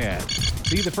weather's bad.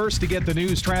 Be the first to get the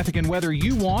news, traffic, and weather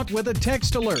you want with a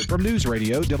text alert from News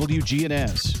Radio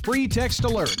WGNS. Free text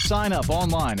alert. Sign up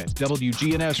online at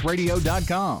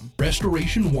WGNSradio.com.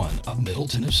 Restoration One of Middle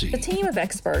Tennessee. A team of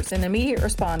experts and immediate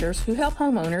responders who help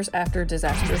homeowners after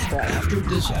disaster strikes. After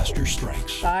disaster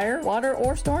strikes. Fire, water,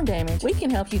 or storm damage, we can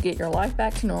help you get your life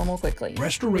back to normal quickly.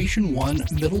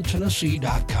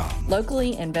 Restoration1MiddleTennessee.com.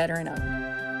 Locally and veteran owned.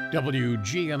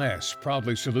 WGNS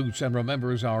proudly salutes and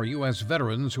remembers our U.S.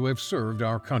 veterans who have served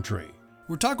our country.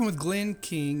 We're talking with Glenn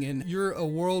King, and you're a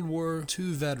World War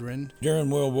II veteran. During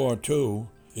World War II,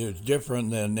 it was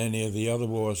different than any of the other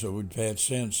wars that we've had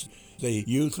since. The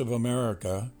youth of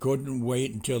America couldn't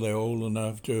wait until they're old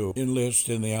enough to enlist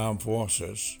in the armed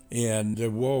forces, and the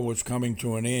war was coming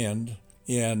to an end,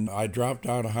 and I dropped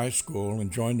out of high school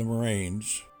and joined the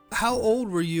Marines. How old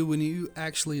were you when you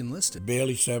actually enlisted?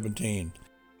 Barely 17.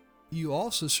 You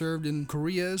also served in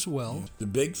Korea as well. The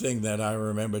big thing that I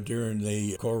remember during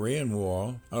the Korean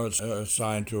War, I was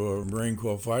assigned to a Marine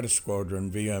Corps Fighter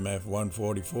Squadron, VMF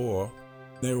 144.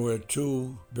 There were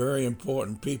two very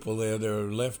important people there that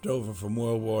were left over from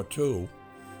World War II.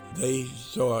 They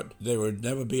thought there would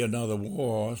never be another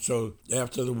war, so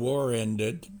after the war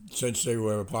ended, since they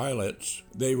were pilots,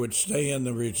 they would stay in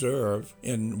the reserve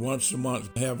and once a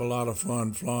month have a lot of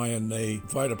fun flying the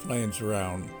fighter planes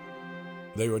around.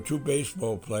 They were two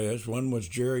baseball players. One was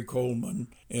Jerry Coleman,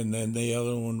 and then the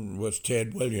other one was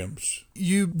Ted Williams.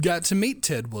 You got to meet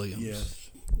Ted Williams.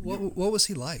 Yes. What was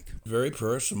he like? Very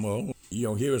personal. He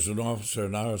was an officer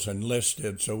and I was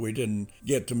enlisted, so we didn't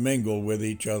get to mingle with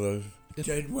each other.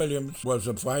 Ted Williams was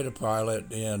a fighter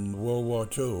pilot in World War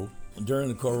II. During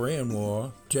the Korean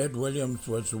War, Ted Williams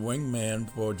was the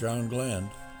wingman for John Glenn.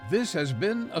 This has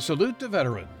been a Salute to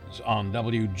Veterans on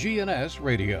WGNS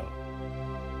Radio.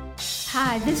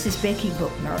 Hi, this is Becky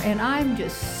Bookner, and I'm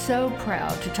just so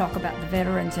proud to talk about the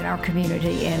veterans in our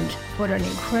community and what an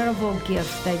incredible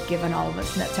gift they've given all of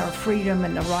us, and that's our freedom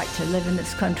and the right to live in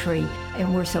this country,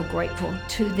 and we're so grateful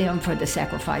to them for the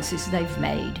sacrifices they've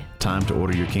made. Time to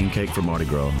order your king cake for Mardi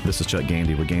Gras. This is Chuck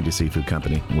Gandy with Gandy Seafood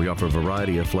Company. We offer a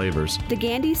variety of flavors. The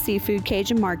Gandy Seafood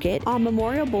Cajun Market on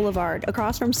Memorial Boulevard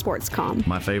across from Sportscom.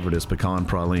 My favorite is pecan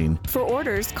praline. For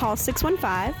orders, call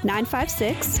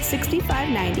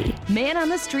 615-956-6590. Man on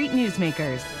the Street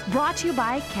Newsmakers, brought to you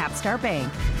by Capstar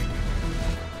Bank.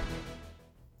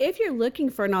 If you're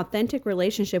looking for an authentic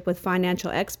relationship with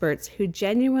financial experts who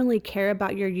genuinely care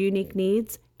about your unique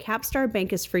needs, Capstar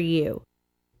Bank is for you.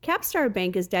 Capstar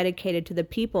Bank is dedicated to the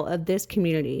people of this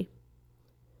community.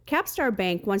 Capstar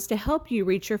Bank wants to help you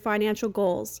reach your financial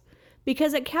goals,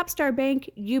 because at Capstar Bank,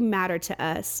 you matter to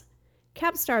us.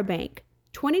 Capstar Bank,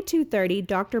 2230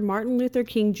 Dr. Martin Luther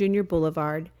King Jr.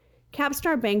 Boulevard,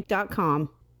 capstarbank.com.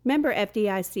 Member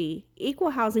FDIC,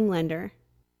 Equal Housing Lender.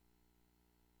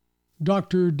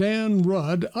 Dr. Dan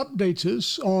Rudd updates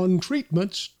us on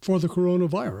treatments for the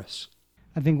coronavirus.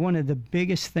 I think one of the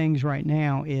biggest things right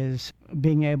now is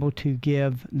being able to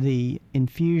give the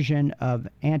infusion of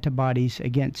antibodies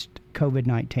against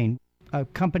COVID-19. A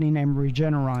company named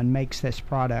Regeneron makes this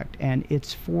product, and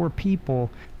it's for people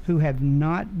who have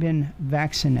not been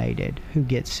vaccinated who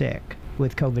get sick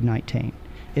with COVID-19.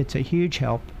 It's a huge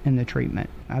help in the treatment.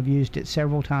 I've used it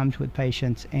several times with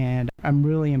patients, and I'm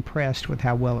really impressed with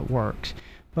how well it works.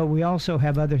 But we also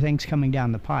have other things coming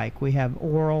down the pike. We have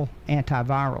oral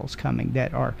antivirals coming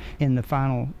that are in the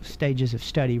final stages of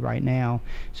study right now,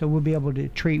 so we'll be able to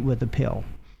treat with a pill.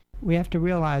 We have to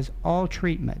realize all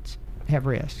treatments have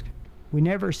risk. We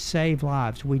never save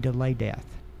lives, we delay death.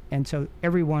 And so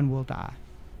everyone will die.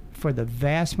 For the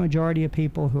vast majority of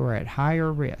people who are at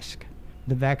higher risk,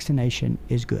 the vaccination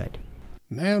is good.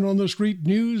 Man on the Street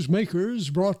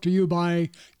Newsmakers, brought to you by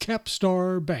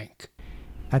Capstar Bank.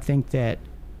 I think that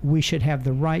we should have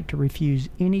the right to refuse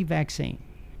any vaccine.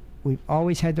 We've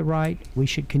always had the right. We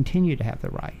should continue to have the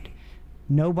right.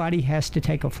 Nobody has to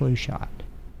take a flu shot.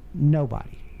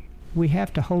 Nobody. We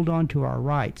have to hold on to our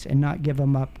rights and not give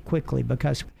them up quickly,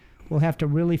 because we'll have to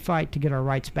really fight to get our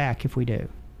rights back if we do.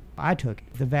 I took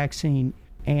the vaccine,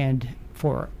 and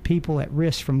for people at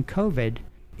risk from COVID,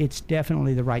 it's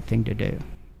definitely the right thing to do.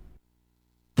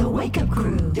 The Wake Up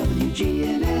Crew,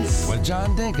 WGNS. With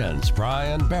John Dinkins,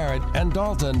 Brian Barrett, and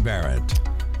Dalton Barrett.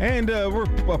 And we're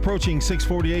approaching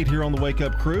 6:48 here on the Wake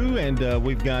Up Crew, and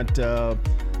we've got a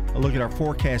look at our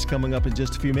forecast coming up in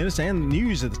just a few minutes, and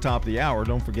news at the top of the hour.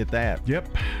 Don't forget that. Yep.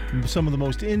 Some of the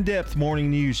most in-depth morning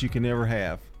news you can ever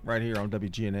have right here on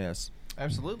WGNS.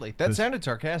 Absolutely. That sounded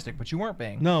sarcastic, but you weren't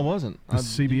being. No, it wasn't. The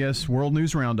CBS World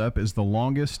News Roundup is the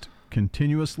longest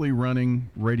continuously running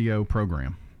radio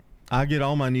program. I get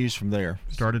all my news from there.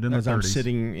 Started in the 30s. I'm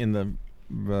sitting in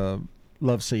the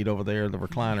love seat over there, the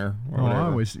recliner.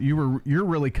 You're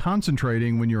really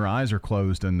concentrating when your eyes are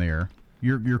closed in there.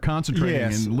 You're concentrating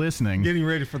and listening. Getting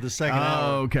ready for the second hour.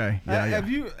 Oh, okay. Yeah, Have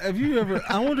you ever?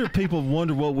 I wonder if people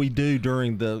wonder what we do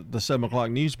during the 7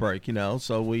 o'clock news break.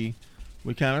 So we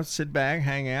kind of sit back,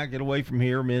 hang out, get away from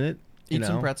here a minute. Eat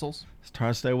some pretzels. Try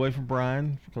to stay away from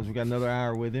Brian because we got another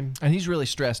hour with him. And he's really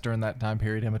stressed during that time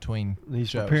period in between. He's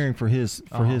shows. preparing for his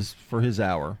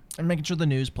hour and making sure the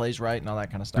news plays right and all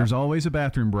that kind of stuff. There's always a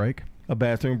bathroom break. A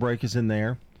bathroom break is in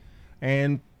there,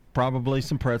 and probably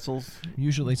some pretzels.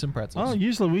 Usually some pretzels. Oh,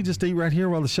 usually we just eat right here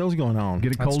while the show's going on.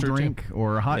 Get a cold drink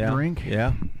or a hot drink.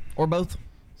 Yeah, or both.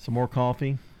 Some more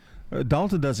coffee.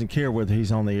 Dalton doesn't care whether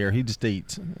he's on the air. He just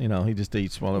eats. He just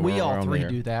eats while we're on the air. We all three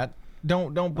do that.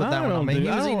 Don't put that one on me. He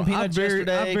was eating peanuts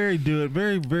yesterday. I do it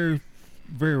very, very,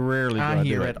 very rarely. I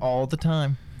hear it all the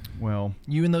time. Well,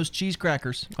 you and those cheese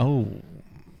crackers. Oh,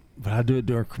 but I do it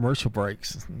during commercial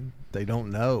breaks. They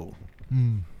don't know.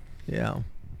 Yeah.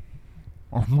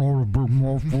 I'm not a big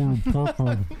mouthful of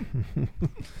pretzel.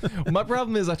 My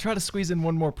problem is I try to squeeze in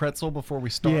one more pretzel before we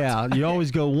start. Yeah, you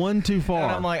always go one too far.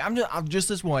 And I'm like, I'm just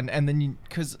this one, and then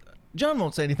because John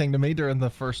won't say anything to me during the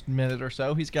first minute or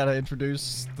so. He's got to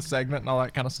introduce the segment and all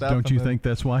that kind of stuff. Don't you think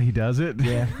that's why he does it?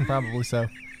 Yeah, probably so.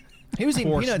 He was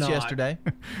eating peanuts yesterday.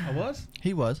 I was?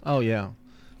 He was. Oh, yeah.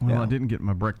 Well, I didn't get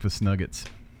my breakfast nuggets.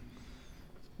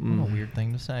 What a weird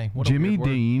thing to say. What Jimmy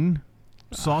Dean,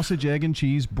 sausage, egg, and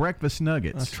cheese breakfast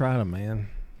nuggets. I tried them, man.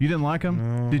 You didn't like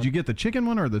them? Did you get the chicken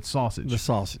one or the sausage? The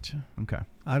sausage. Okay.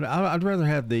 I'd rather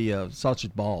have the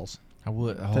sausage balls. I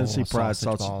would. Tennessee Pride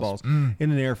sausage balls in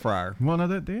an air fryer. Well, no,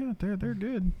 they're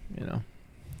good. You know.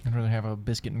 I'd rather have a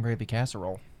biscuit and gravy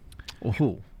casserole.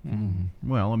 Oh.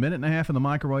 Well, a minute and a half in the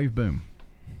microwave, boom.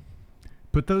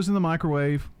 Put those in the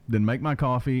microwave, then make my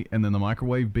coffee, and then the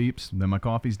microwave beeps, then my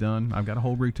coffee's done. I've got a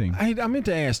whole routine. I meant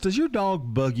to ask, does your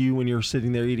dog bug you when you're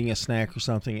sitting there eating a snack or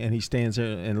something and he stands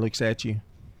there and looks at you?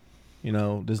 You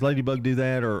know, does Ladybug do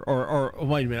that? Or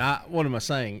wait a minute, what am I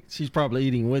saying? She's probably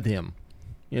eating with him.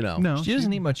 You know. No. She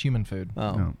doesn't eat much human food.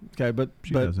 Oh, No. okay, but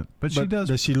She doesn't. But she does.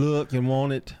 Does she look and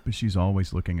want it? But she's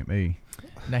always looking at me.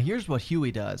 Now, here's what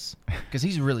Huey does, because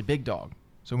he's a really big dog.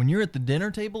 So when you're at the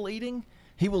dinner table eating,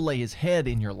 he will lay his head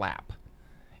in your lap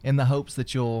in the hopes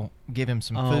that you'll give him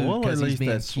some food well, because at he's least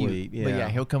being that's cute. sweet, But yeah. yeah,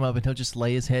 he'll come up and he'll just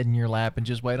lay his head in your lap and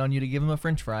just wait on you to give him a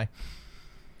French fry.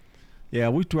 Yeah,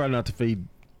 we try not to feed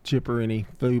Chipper any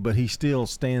food, but he still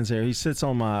stands there. He sits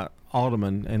on my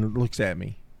ottoman and looks at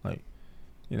me like,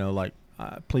 you know, like,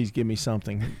 please give me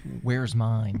something. Where's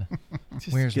mine?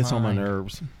 Just Where's gets on my mine?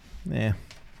 nerves. Yeah,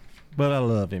 but I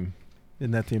love him.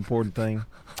 Isn't that the important thing?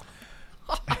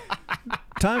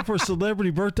 Time for celebrity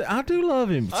birthday. I do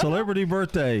love him. Celebrity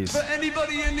birthdays. For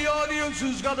anybody in the audience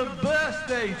who's got a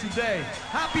birthday today,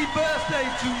 happy birthday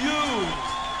to you.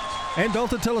 And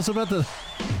Dalton, tell us about the...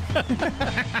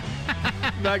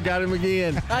 I got him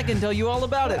again. I can tell you all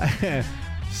about it. Why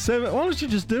don't you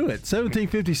just do it?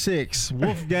 1756,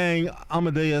 Wolfgang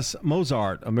Amadeus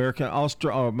Mozart,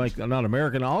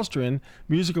 Austrian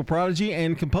musical prodigy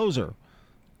and composer.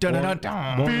 Born in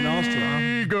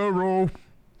Austria. Figaro.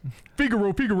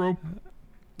 Figaro.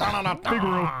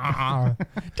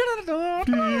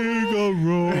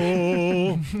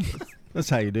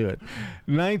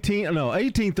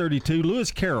 1832,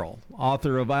 Lewis Carroll,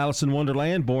 author of Alice in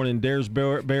Wonderland, born in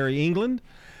Daresbury, England.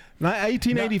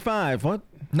 1885, what?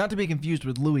 Not to be confused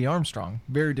with Louis Armstrong.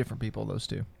 Very different people, those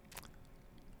two.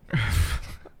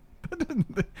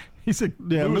 He said,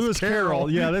 yeah, Lewis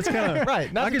Carroll. Yeah, that's kind of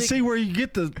right. I can see where you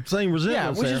get the same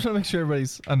resemblance. Yeah, we there. just want to make sure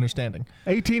everybody's understanding.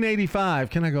 1885.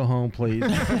 Can I go home, please?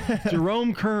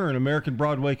 Jerome Kern, American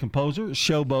Broadway composer,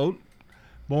 Showboat.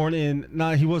 Born in,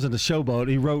 he wasn't a showboat.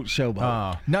 He wrote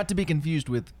Showboat. Not to be confused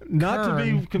with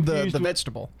Kern, the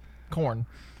vegetable, corn.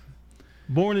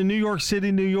 Born in New York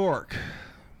City, New York.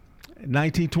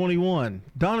 1921.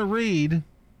 Donna Reed,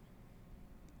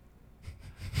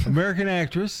 American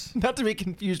actress. Not to be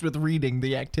confused with reading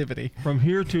the activity. From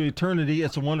Here to Eternity,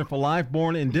 It's a Wonderful Life.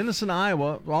 Born in Denison,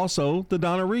 Iowa. Also, The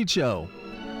Donna Reed Show.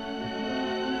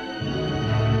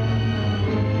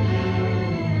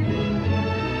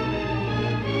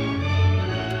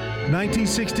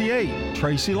 (1968)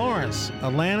 Tracy Lawrence,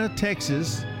 Atlanta,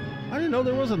 Texas. I didn't know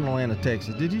there was an Atlanta,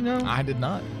 Texas. Did you know? I did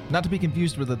not. Not to be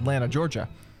confused with Atlanta, Georgia.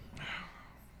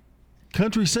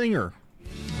 Country singer.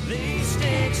 These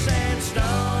sticks and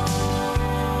stones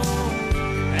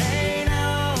ain't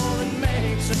all that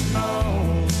makes us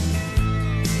home.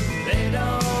 They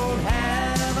don't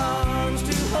have arms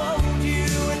to hold you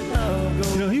and hug.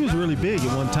 You know, he was really big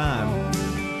at one time,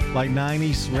 like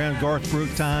 90s, around Garth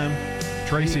Brooks time.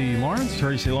 Tracy Lawrence?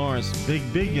 Tracy Lawrence. Big,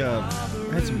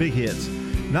 had some big hits.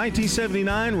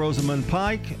 1979, Rosamund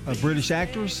Pike, a British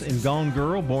actress in Gone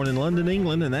Girl, born in London,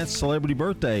 England, and that's celebrity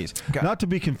birthdays. Okay. Not to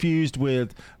be confused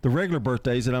with the regular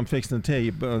birthdays that I'm fixing to tell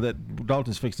you, that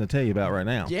Dalton's fixing to tell you about right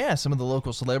now. Yeah, some of the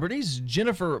local celebrities.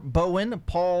 Jennifer Bowen,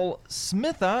 Paul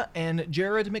Smitha, and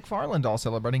Jared McFarland all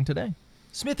celebrating today.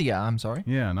 Smithia, I'm sorry.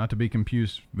 Yeah, not to be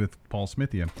confused with Paul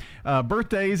Smithia.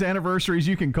 Birthdays, anniversaries,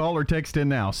 you can call or text in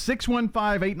now.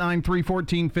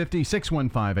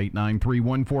 615-893-1450,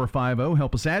 615-893-1450.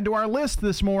 Help us add to our list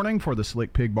this morning for the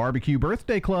Slick Pig Barbecue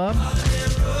Birthday Club.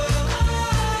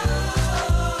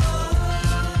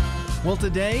 Well,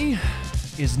 today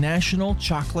is National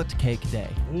Chocolate Cake Day.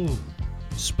 Ooh.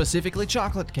 Specifically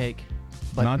chocolate cake.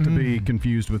 But not to be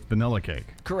confused with vanilla cake.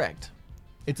 Correct.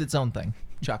 It's its own thing.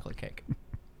 Chocolate cake.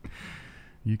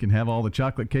 You can have all the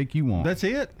chocolate cake you want. That's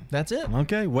it. That's it.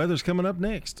 Okay, weather's coming up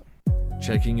next.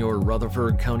 Checking your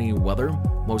Rutherford County weather.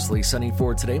 Mostly sunny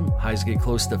for today. Highs get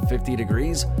close to 50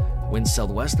 degrees. Winds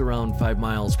southwest around 5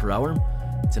 miles per hour.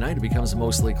 Tonight it becomes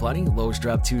mostly cloudy. Lows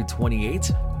drop to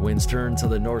 28. Winds turn to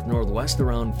the north-northwest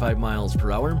around 5 miles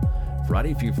per hour.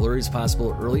 Friday, a few flurries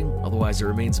possible early. Otherwise, it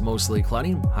remains mostly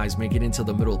cloudy. Highs make it into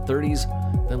the middle 30s.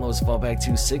 Then lows fall back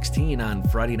to 16 on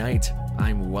Friday night.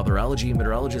 I'm weatherology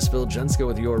meteorologist Phil Jenska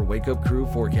with your Wake Up Crew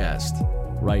forecast.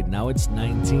 Right now it's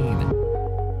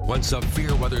 19. When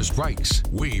severe weather strikes,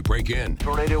 we break in.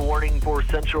 Tornado warning for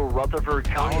central Rutherford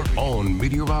County. Our own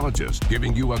meteorologist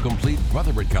giving you a complete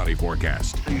Rutherford County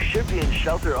forecast. So you should be in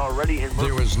shelter already in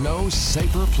There is no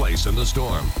safer place in the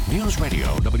storm. News Radio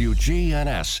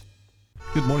WGNS.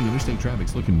 Good morning. Interstate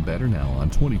traffic's looking better now on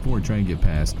 24. Trying to get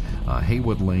past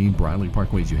Haywood Lane, Briley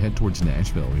Parkway as you head towards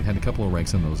Nashville. We had a couple of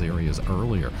wrecks in those areas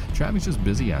earlier. Traffic's just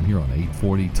busy out here on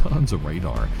 840. Tons of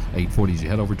radar. 840 as you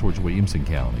head over towards Williamson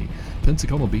County.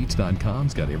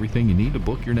 PensacolaBeach.com's got everything you need to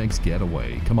book your next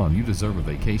getaway. Come on, you deserve a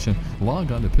vacation.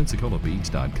 Log on to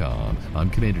PensacolaBeach.com. I'm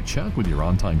Commander Chuck with your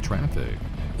on-time traffic.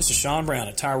 This is Sean Brown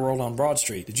at Tire World on Broad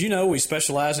Street. Did you know we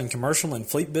specialize in commercial and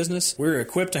fleet business? We're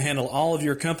equipped to handle all of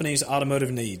your company's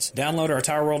automotive needs. Download our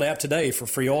Tire World app today for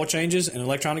free oil changes and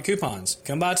electronic coupons.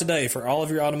 Come by today for all of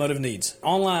your automotive needs.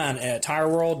 Online at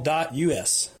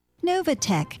tireworld.us.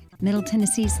 Novatech, Middle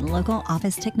Tennessee's local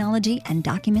office technology and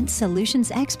document solutions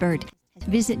expert.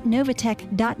 Visit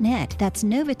novatech.net. That's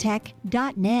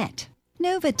novatech.net.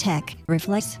 Novatech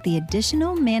reflects the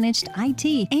additional managed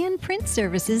IT and print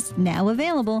services now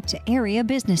available to area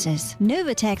businesses.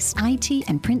 Novatech's IT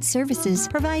and print services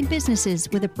provide businesses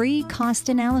with a free cost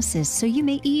analysis so you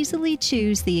may easily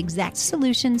choose the exact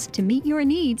solutions to meet your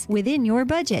needs within your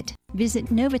budget. Visit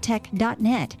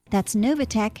novatech.net. That's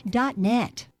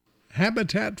novatech.net.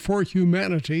 Habitat for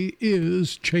Humanity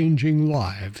is changing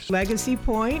lives. Legacy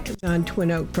Point on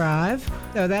Twin Oak Drive.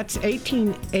 So that's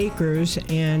 18 acres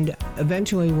and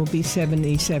eventually will be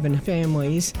 77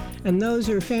 families. And those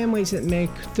are families that make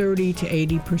 30 to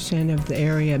 80% of the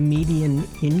area median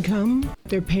income.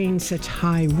 They're paying such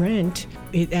high rent,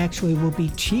 it actually will be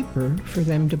cheaper for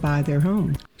them to buy their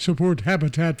home. Support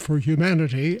Habitat for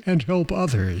Humanity and help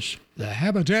others. The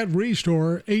Habitat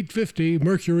Restore, 850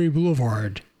 Mercury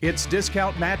Boulevard. It's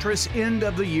Discount Mattress End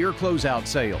of the Year Closeout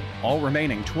Sale. All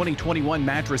remaining 2021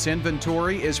 mattress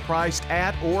inventory is priced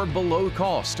at or below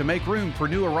cost to make room for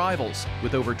new arrivals.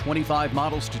 With over 25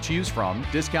 models to choose from,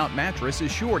 Discount Mattress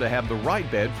is sure to have the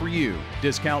right bed for you.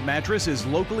 Discount Mattress is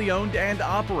locally owned and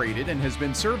operated and has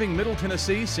been serving Middle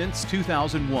Tennessee since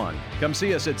 2001. Come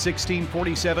see us at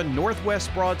 1647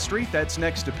 Northwest Broad Street. That's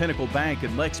next to Pinnacle Bank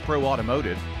and Lex Pro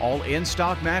Automotive. All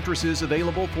in-stock mattresses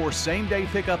available for same-day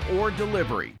pickup or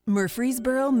delivery.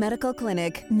 Murfreesboro Medical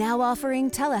Clinic, now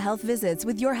offering telehealth visits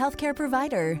with your healthcare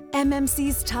provider.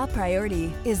 MMC's top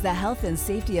priority is the health and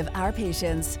safety of our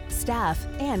patients, staff,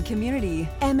 and community.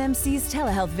 MMC's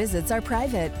telehealth visits are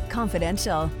private,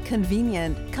 confidential,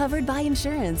 convenient, covered by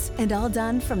insurance, and all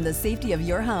done from the safety of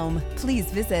your home.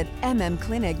 Please visit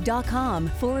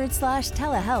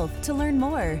mmclinic.com/telehealth to learn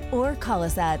more, or call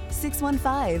us at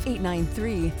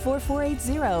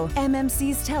 615-893-4480.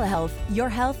 MMC's Telehealth. Your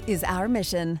health is our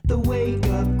mission. The Wake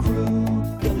Up Crew,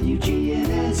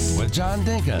 WGNS. With John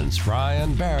Dinkins,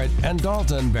 Brian Barrett, and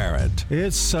Dalton Barrett.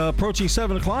 It's approaching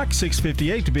 7 o'clock,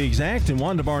 6:58 to be exact, and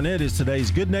Wanda Barnett is today's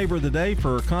Good Neighbor of the Day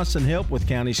for her constant help with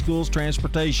county schools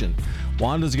transportation.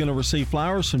 Wanda's going to receive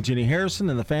flowers from Jenny Harrison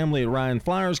and the family at Ryan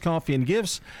Flowers Coffee and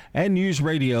Gifts and News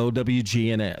Radio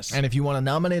WGNS. And if you want to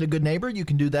nominate a good neighbor, you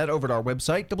can do that over at our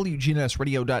website,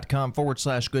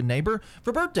 WGNSradio.com/good neighbor.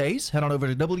 For birthdays, head on over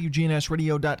to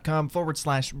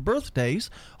WGNSradio.com/birthdays.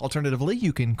 Alternatively,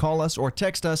 you can call us or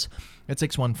text us at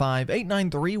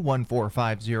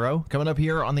 615-893-1450. Coming up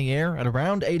here on the air at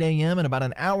around 8 a.m. in about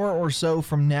an hour or so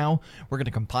from now, we're going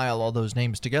to compile all those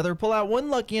names together, pull out one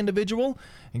lucky individual,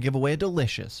 and give away a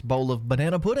delicious bowl of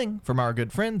banana pudding from our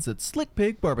good friends at Slick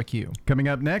Pig Barbecue. Coming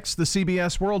up next, the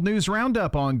CBS World News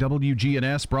Roundup on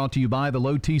WGNS, brought to you by the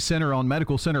Low T Center on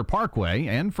Medical Center Parkway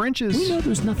and French's. We know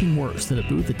there's nothing worse than a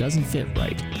boot that doesn't fit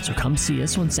right, so come see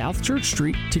us on South Church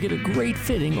Street to get a great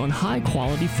fitting on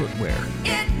high-quality footwear.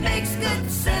 It makes good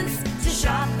sense to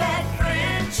shop at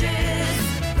French's.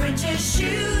 French's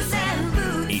Shoes and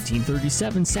Boots.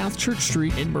 1837 South Church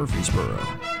Street in Murfreesboro.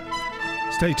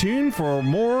 Stay tuned for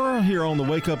more here on the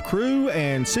Wake Up Crew,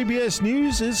 and CBS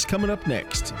News is coming up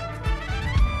next.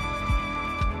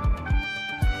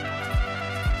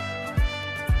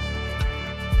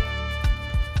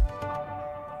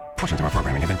 Portions of our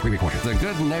programming have been pre-recorded. The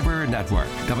Good Neighbor Network,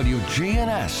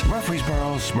 WGNS,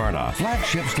 Murfreesboro, Smyrna,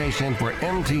 flagship station for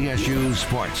MTSU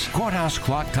Sports. Courthouse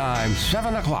clock time,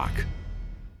 7 o'clock.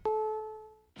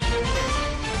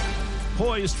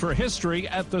 Poised for history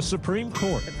at the Supreme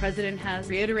Court. The president has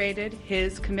reiterated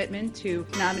his commitment to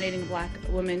nominating a black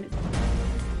woman.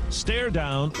 Stare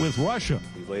down with Russia.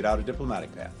 We've laid out a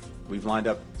diplomatic path. We've lined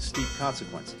up steep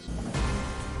consequences.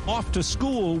 Off to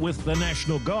school with the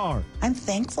National Guard. I'm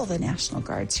thankful the National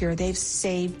Guard's here. They've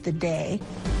saved the day.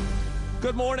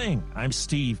 Good morning. I'm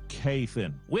Steve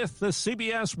Kathan with the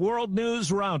CBS World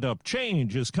News Roundup.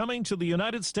 Change is coming to the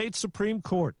United States Supreme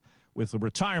Court. With the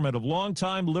retirement of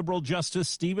longtime liberal Justice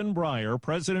Stephen Breyer,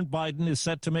 President Biden is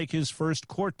set to make his first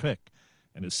court pick.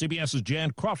 And as CBS's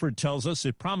Jan Crawford tells us,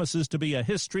 it promises to be a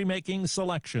history-making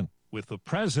selection, with the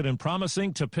president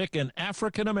promising to pick an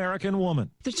African-American woman.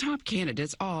 The top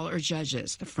candidates all are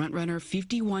judges. The frontrunner,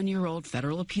 51-year-old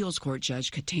federal appeals court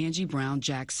judge Ketanji Brown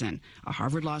Jackson, a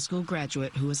Harvard Law School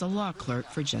graduate who is a law clerk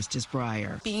for Justice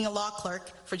Breyer. Being a law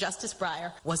clerk for Justice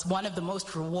Breyer was one of the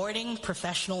most rewarding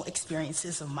professional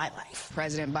experiences of my life.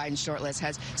 President Biden's shortlist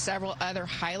has several other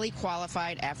highly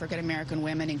qualified African-American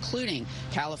women, including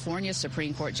California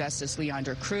Supreme Court Justice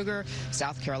Leondra Kruger,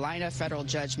 South Carolina federal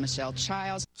judge Michelle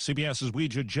Childs. CBS's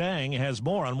Weijia Jiang has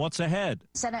more on what's ahead.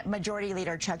 Senate Majority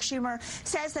Leader Chuck Schumer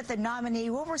says that the nominee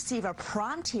will receive a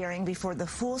prompt hearing before the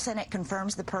full Senate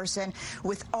confirms the person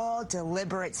with all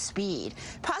deliberate speed,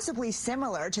 possibly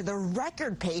similar to the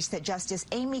record pace that Justice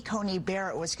Amy Coney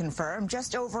Barrett was confirmed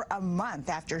just over a month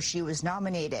after she was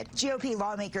nominated. GOP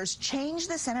lawmakers changed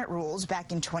the Senate rules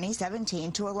back in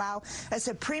 2017 to allow a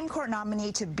Supreme Court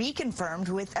nominee to be confirmed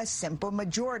with a simple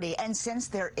majority. And since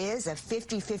there is a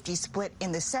 50-50 split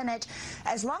in the Senate,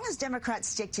 as long as Democrats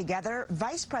stick together,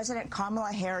 Vice President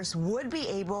Kamala Harris would be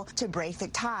able to break the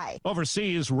tie.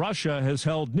 Overseas, Russia has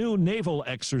held new naval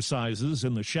exercises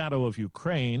in the shadow of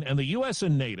Ukraine, and the U.S.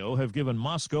 and NATO have given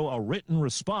Moscow a written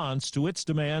response to its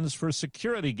demands for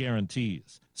security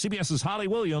guarantees. CBS's Holly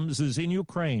Williams is in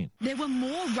Ukraine. There were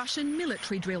more Russian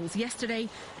military drills yesterday,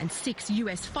 and 6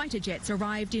 U.S. fighter jets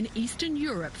arrived in Eastern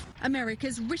Europe.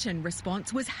 America's written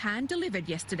response was hand-delivered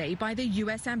yesterday by the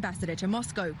U.S. ambassador to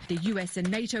Moscow. The U.S. and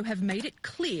NATO have made it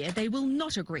clear they will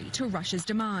not agree to Russia's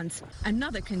demands.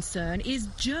 Another concern is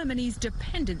Germany's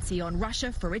dependency on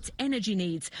Russia for its energy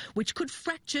needs, which could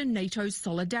fracture NATO's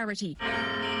solidarity.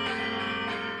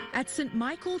 At St.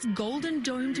 Michael's Golden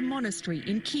Domed Monastery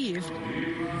in Kiev,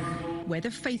 where the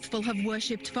faithful have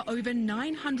worshipped for over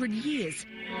 900 years.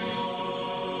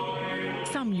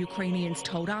 Some Ukrainians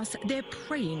told us they're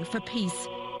praying for peace.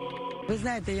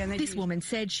 This woman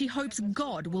said she hopes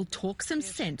God will talk some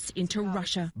sense into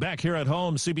Russia. Back here at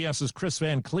home, CBS's Chris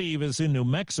Van Cleve is in New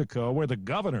Mexico, where the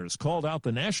governors called out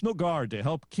the National Guard to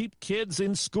help keep kids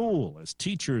in school as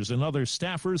teachers and other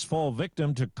staffers fall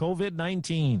victim to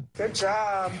COVID-19. Good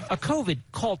job. A COVID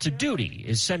call to duty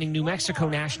is sending New Mexico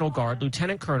National Guard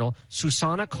Lieutenant Colonel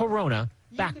Susana Corona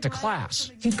back to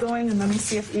class. Keep going and let me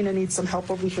see if Ina needs some help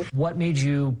over here. What made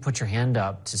you put your hand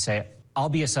up to say, I'll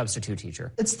be a substitute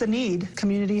teacher? It's the need.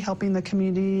 Community, helping the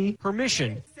community. Her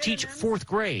mission, teach 4th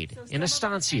grade in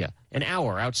Estancia, an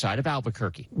hour outside of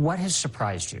Albuquerque. What has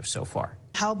surprised you so far?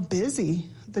 How busy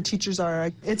the teachers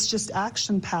are. It's just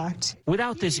action-packed.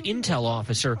 Without this intel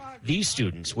officer, these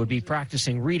students would be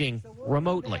practicing reading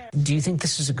remotely. Do you think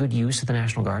this is a good use of the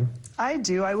National Guard? I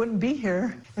do. I wouldn't be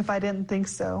here if I didn't think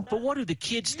so. But what do the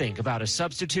kids think about a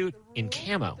substitute in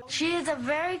camo? She is a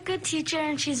very good teacher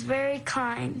and she's very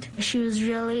kind. She was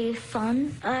really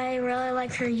fun. I really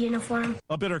like her uniform.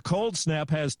 A bitter cold snap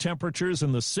has temperatures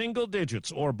in the single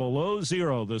digits or below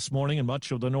zero this morning in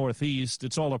much of the Northeast.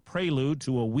 It's all a prelude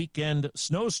to a weekend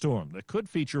snowstorm that could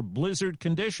feature blizzard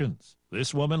conditions.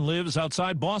 This woman lives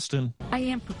outside Boston. I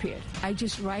am prepared. I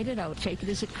just write it out, take it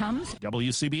as it comes.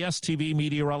 WCBS TV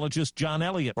meteorologist John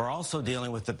Elliott. We're also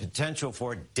dealing with the potential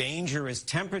for dangerous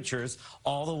temperatures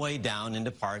all the way down into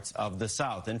parts of the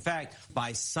South. In fact,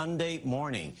 by Sunday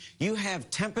morning, you have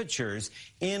temperatures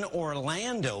in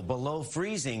Orlando below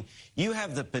freezing. You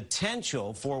have the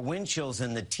potential for wind chills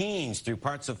in the teens through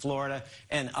parts of Florida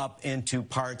and up into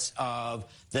parts of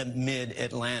the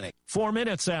mid-Atlantic. 4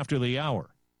 minutes after the hour.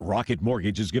 Rocket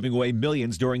Mortgage is giving away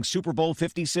millions during Super Bowl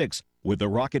 56 with the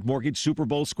Rocket Mortgage Super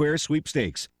Bowl Square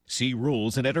Sweepstakes. See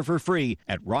rules and enter for free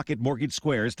at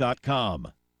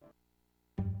rocketmortgagesquares.com.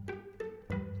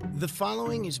 The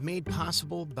following is made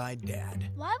possible by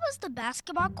Dad. Why was the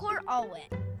basketball court all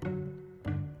wet?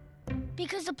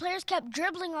 Because the players kept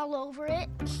dribbling all over it.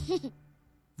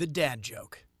 The dad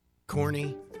joke.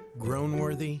 Corny,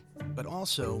 grown-worthy, but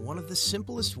also one of the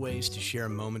simplest ways to share a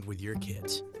moment with your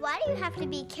kids. Why do you have to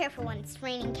be careful when it's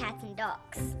raining cats and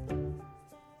dogs?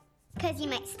 Because you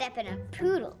might step in a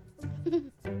poodle.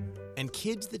 And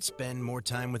kids that spend more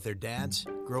time with their dads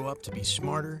grow up to be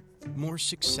smarter, more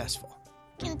successful.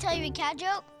 Can I tell you a cat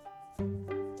joke?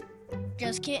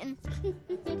 Just kidding.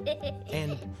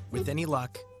 And, with any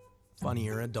luck,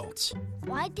 funnier adults.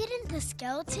 Why didn't the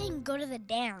skeleton go to the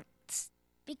dance?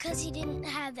 Because he didn't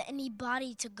have any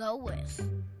body to go with.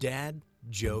 Dad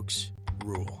jokes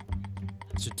rule.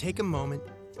 So take a moment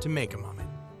to make a moment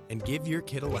and give your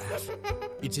kid a laugh.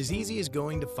 It's as easy as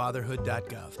going to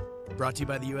fatherhood.gov. Brought to you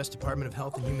by the U.S. Department of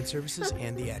Health and Human Services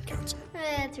and the Ad Council.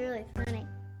 That's really funny.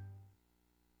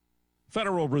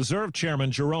 Federal Reserve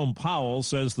Chairman Jerome Powell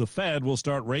says the Fed will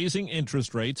start raising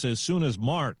interest rates as soon as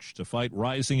March to fight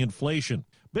rising inflation.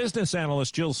 Business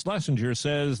analyst Jill Schlesinger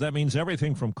says that means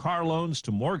everything from car loans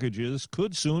to mortgages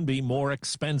could soon be more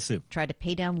expensive. Try to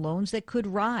pay down loans that could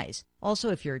rise. Also,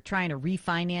 if you're trying to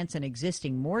refinance an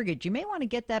existing mortgage, you may want to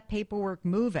get that paperwork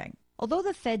moving. Although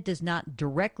the Fed does not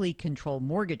directly control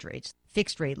mortgage rates,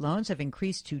 fixed-rate loans have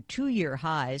increased to 2-year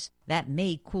highs. That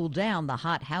may cool down the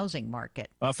hot housing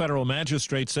market. A federal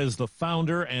magistrate says the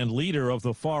founder and leader of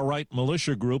the far-right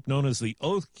militia group known as the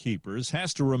Oath Keepers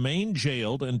has to remain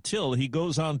jailed until he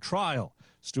goes on trial.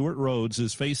 Stuart Rhodes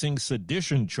is facing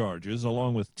sedition charges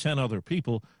along with 10 other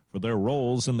people for their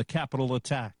roles in the Capitol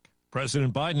attack.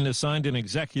 President Biden has signed an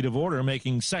executive order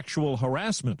making sexual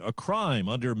harassment a crime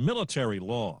under military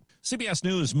law. CBS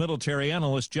News military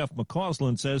analyst Jeff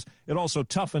McCausland says it also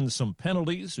toughens some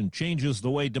penalties and changes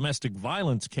the way domestic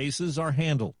violence cases are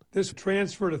handled. This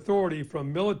transferred authority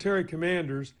from military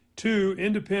commanders to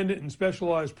independent and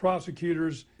specialized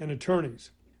prosecutors and attorneys.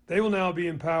 They will now be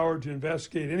empowered to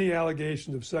investigate any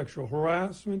allegations of sexual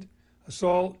harassment,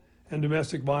 assault, and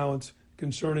domestic violence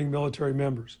concerning military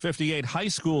members. 58 high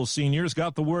school seniors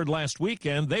got the word last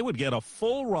weekend they would get a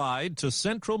full ride to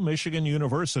Central Michigan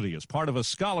University as part of a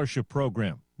scholarship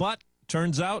program. But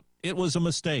turns out it was a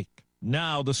mistake.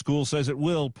 Now the school says it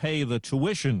will pay the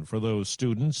tuition for those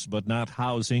students, but not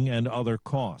housing and other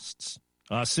costs.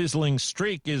 A sizzling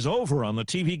streak is over on the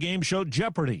TV game show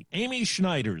Jeopardy! Amy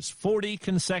Schneider's 40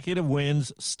 consecutive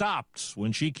wins stopped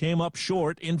when she came up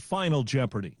short in Final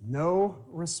Jeopardy! No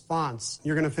response.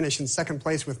 You're going to finish in second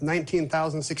place with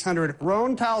 19,600.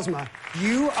 Roan Talsma,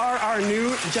 you are our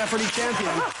new Jeopardy!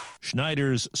 Champion.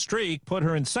 Schneider's streak put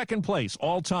her in second place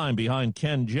all time behind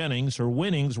Ken Jennings. Her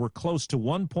winnings were close to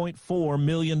 $1.4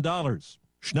 million.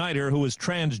 Schneider, who is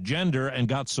transgender and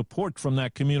got support from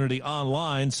that community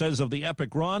online, says of the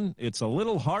epic run, it's a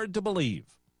little hard to believe.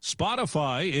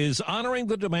 Spotify is honoring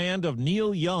the demand of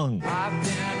Neil Young. I've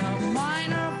been a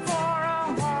miner for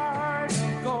a heart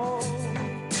of gold.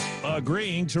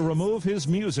 Agreeing to remove his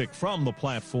music from the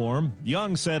platform.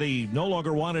 Young said he no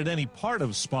longer wanted any part of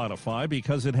Spotify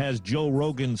because it has Joe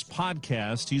Rogan's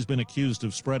podcast. He's been accused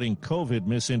of spreading COVID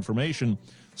misinformation.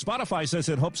 Spotify says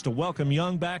it hopes to welcome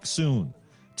Young back soon.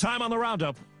 Time on the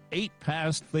roundup, 8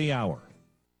 past the hour.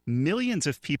 Millions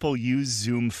of people use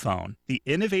Zoom Phone, the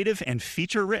innovative and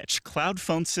feature-rich cloud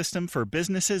phone system for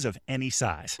businesses of any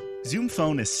size. Zoom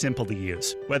Phone is simple to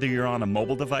use, whether you're on a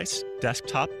mobile device,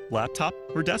 desktop, laptop,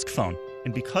 or desk phone.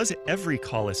 And because every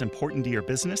call is important to your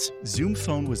business, Zoom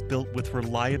Phone was built with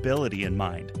reliability in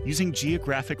mind, using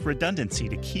geographic redundancy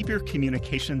to keep your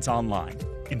communications online.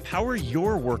 Empower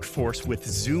your workforce with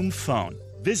Zoom Phone.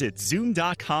 Visit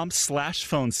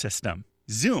zoom.com/phone system.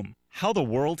 Zoom, how the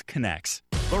world connects.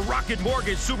 The Rocket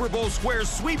Mortgage Super Bowl Square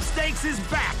Sweepstakes is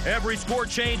back. Every score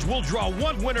change will draw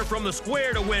one winner from the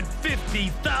square to win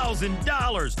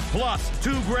 $50,000. Plus,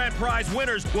 2 grand prize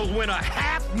winners will win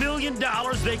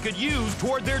 $500,000 they could use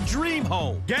toward their dream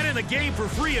home. Get in the game for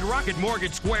free at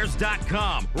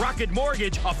RocketMortgageSquares.com. Rocket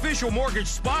Mortgage, official mortgage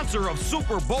sponsor of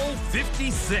Super Bowl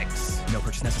 56. No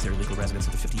purchase necessary. Legal residents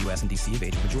of the 50 U.S. and D.C. of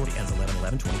age. Majority ends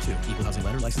 11/11/22. Equal housing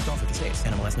lender licensed all 50 states.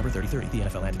 NMLS number 3030. The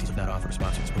NFL entities have not offered to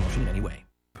sponsor this promotion in any way.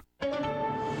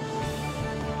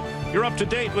 You're up to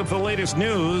date with the latest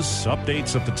news,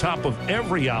 updates at the top of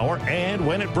every hour and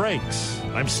when it breaks.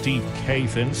 I'm Steve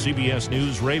Kathan, CBS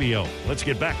News Radio. Let's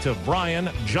get back to Brian,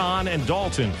 John, and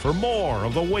Dalton for more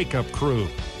of the Wake Up Crew.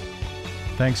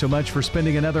 Thanks so much for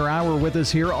spending another hour with us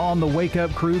here on the Wake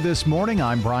Up Crew this morning.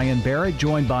 I'm Brian Barrett,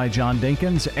 joined by John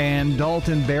Dinkins and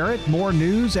Dalton Barrett. More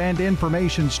news and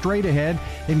information straight ahead,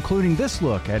 including this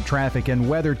look at traffic and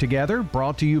weather together,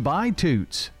 brought to you by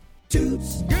Toots.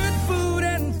 Toots, good food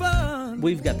and fun.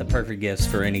 We've got the perfect gifts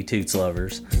for any Toots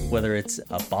lovers, whether it's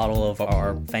a bottle of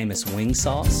our famous wing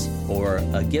sauce or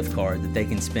a gift card that they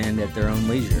can spend at their own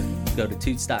leisure. Go to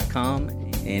Toots.com,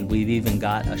 and we've even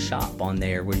got a shop on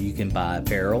there where you can buy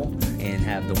apparel and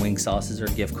have the wing sauces or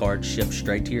gift cards shipped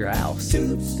straight to your house.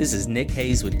 Toots. This is Nick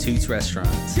Hayes with Toots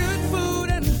Restaurants. Good food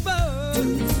and fun.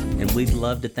 Toots. And we'd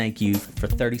love to thank you for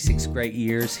 36 great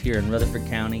years here in Rutherford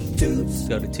County. Toots.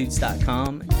 Go to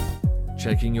Toots.com.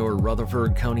 Checking your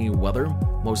Rutherford County weather.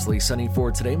 Mostly sunny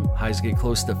for today. Highs get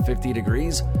close to 50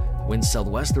 degrees. Winds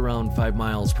southwest around 5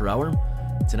 miles per hour.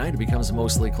 Tonight it becomes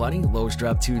mostly cloudy. Lows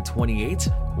drop to 28.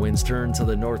 Winds turn to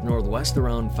the north-northwest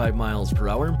around 5 miles per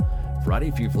hour. Friday,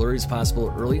 a few flurries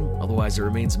possible early. Otherwise, it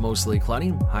remains mostly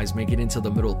cloudy. Highs make it into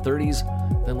the middle 30s.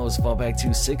 Then lows fall back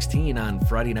to 16 on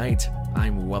Friday night.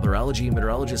 I'm weatherology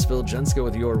meteorologist Phil Jenska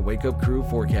with your Wake Up Crew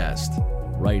forecast.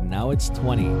 Right now, it's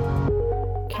 20.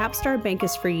 Capstar Bank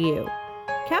is for you.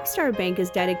 Capstar Bank is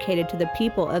dedicated to the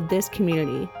people of this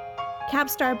community.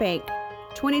 Capstar Bank,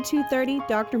 2230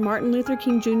 Dr. Martin Luther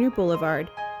King Jr. Boulevard,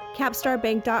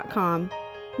 capstarbank.com.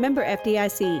 Member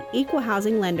FDIC, Equal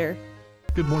Housing Lender.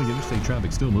 Good morning. Interstate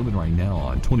traffic still moving right now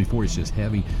on 24. It's just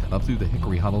heavy up through the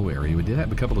Hickory Hollow area. We did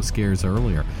have a couple of scares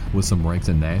earlier with some wrecks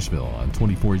in Nashville. On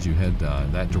 24, as you head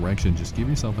that direction, just give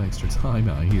yourself extra time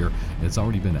out here. It's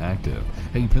already been active.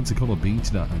 Hey,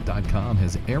 PensacolaBeach.com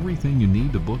has everything you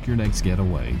need to book your next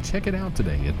getaway. Check it out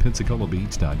today at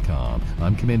PensacolaBeach.com.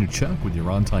 I'm Commander Chuck with your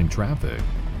on-time traffic.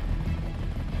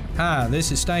 Hi,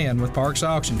 this is Stan with Parks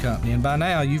Auction Company, and by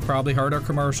now you've probably heard our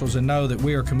commercials and know that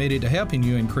we are committed to helping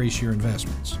you increase your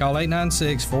investments. Call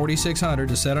 896-4600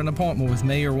 to set an appointment with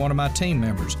me or one of my team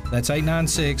members. That's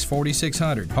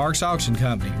 896-4600. Parks Auction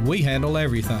Company. We handle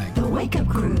everything. The Wake Up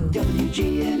Crew,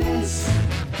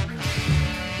 WGNS.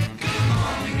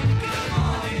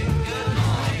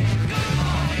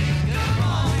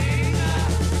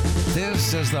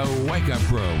 This is the Wake Up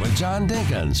Crew with John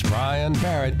Dinkins, Brian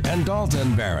Barrett, and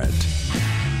Dalton Barrett.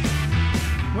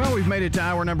 Well, we've made it to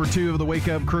hour number 2 of the Wake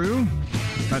Up Crew.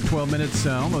 About 12 minutes,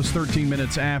 almost 13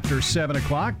 minutes after 7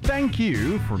 o'clock. Thank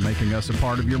you for making us a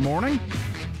part of your morning.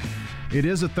 It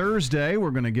is a Thursday.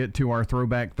 We're going to get to our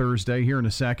Throwback Thursday here in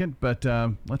a second, but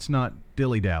let's not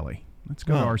dilly-dally. Let's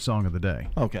go to our song of the day.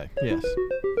 Okay, yes.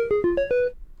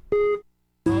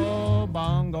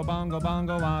 Bongo, bongo,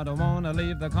 bongo, I don't wanna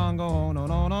leave the Congo, no,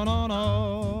 no, no, no,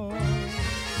 no.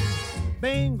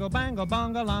 Bingo, bango,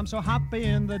 bongo, I'm so happy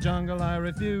in the jungle, I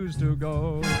refuse to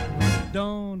go.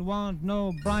 Don't want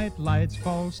no bright lights,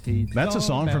 false teeth. That's a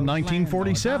song from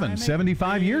 1947,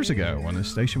 75 years ago, when the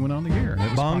station went on the air.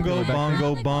 Bongo,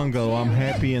 bongo, bongo, I'm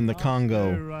happy in the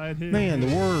Congo. Man,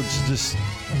 the words just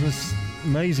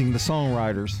amazing, the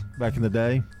songwriters back in the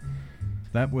day.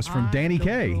 That was from Danny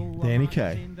Kaye. Danny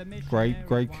Kaye.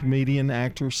 Great comedian,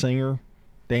 actor, singer,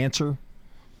 dancer.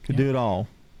 Could do it all.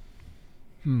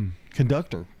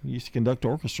 Conductor. He used to conduct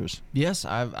orchestras. Yes,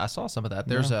 I saw some of that.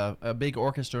 There's a big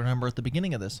orchestra number at the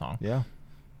beginning of this song. Yeah.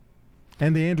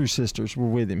 And the Andrews Sisters were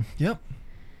with him. Yep.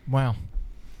 Wow.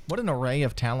 What an array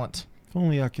of talent. If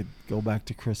only I could go back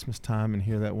to Christmas time and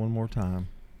hear that one more time.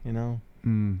 You know?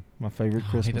 My favorite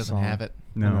Christmas song. He doesn't have it.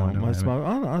 No,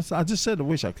 I just said I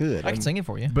wish I could. I can sing it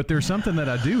for you. But there's something that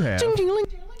I do have.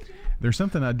 There's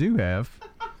something I do have.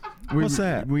 What's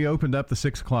that? We opened up the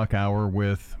 6 o'clock hour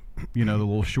with, the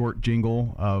little short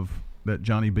jingle that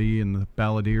Johnny B and the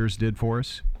Balladeers did for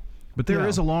us. But there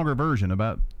is a longer version,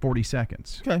 about 40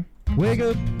 seconds. Okay. Wake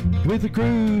up with the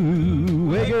crew.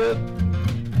 Wake up.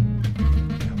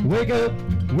 Wake up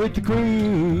with the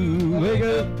crew. Wake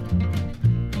up.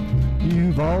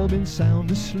 You've all been sound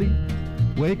asleep.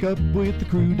 Wake up with the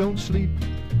crew, don't sleep.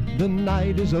 The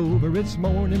night is over, it's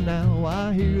morning now.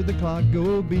 I hear the clock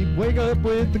go beep. Wake up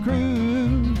with the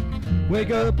crew. Wake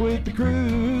up with the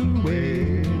crew.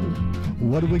 Well,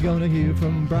 what are we gonna hear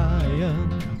from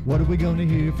Brian? What are we gonna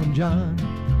hear from John?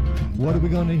 What are we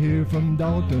gonna hear from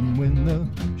Dalton when the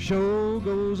show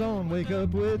goes on? Wake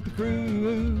up with the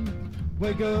crew.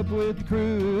 Wake up with the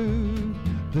crew.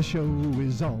 The show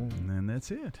is on. And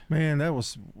that's it. Man, that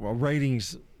was a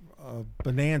ratings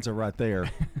bonanza right there.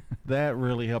 That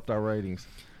really helped our ratings.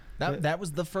 That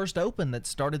was the first open that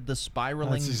started the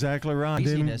spiraling. That's exactly right.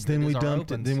 Then we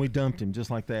dumped it. Then we dumped him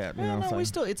just like that.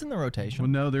 It's in the rotation.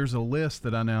 Well, no, there's a list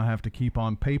that I now have to keep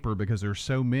on paper because there's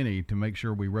so many to make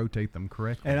sure we rotate them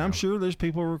correctly. And I'm sure there's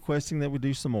people requesting that we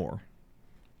do some more.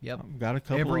 Yep. I've got a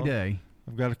couple every day.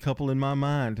 I've got a couple in my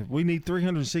mind. We need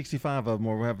 365 of them,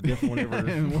 or we'll have a different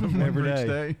one every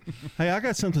day. Hey, I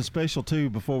got something special too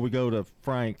before we go to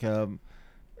Frank.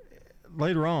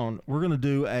 Later on, we're going to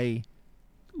do a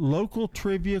local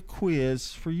trivia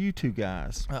quiz for you two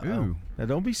guys. Ooh. Now,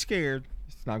 don't be scared.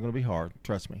 It's not going to be hard.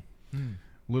 Trust me.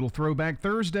 Little Throwback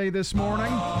Thursday this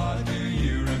morning. Do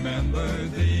you remember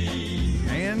thee?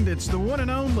 And it's the one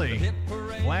and only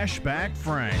Flashback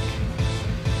Frank.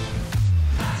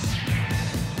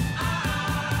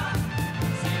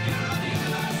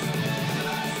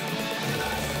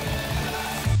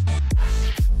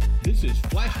 This is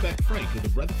Flashback Frank of the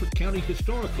Rutherford County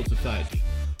Historical Society.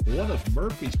 One of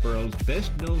Murfreesboro's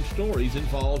best-known stories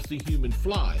involves the human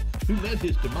fly, who met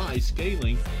his demise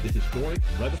scaling the historic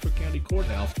Rutherford County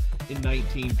Courthouse in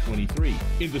 1923.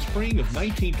 In the spring of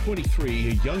 1923,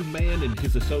 a young man and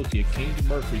his associate came to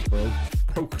Murfreesboro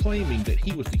proclaiming that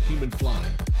he was the human fly.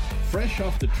 Fresh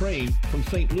off the train from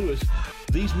St. Louis,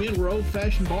 these men were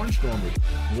old-fashioned barnstormers.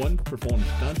 One performed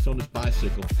stunts on his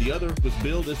bicycle. The other was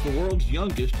billed as the world's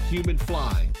youngest human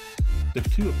fly. The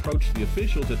two approached the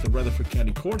officials at the Rutherford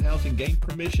County Courthouse and gained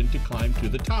permission to climb to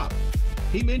the top.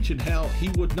 He mentioned how he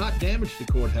would not damage the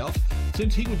courthouse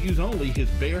since he would use only his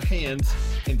bare hands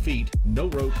and feet, no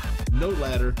rope, no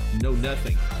ladder, no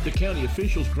nothing. The county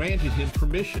officials granted him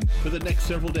permission. For the next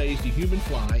several days, the human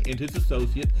fly and his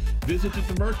associate visited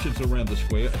the merchants around the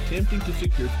square, attempting to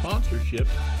secure sponsorship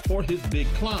for his big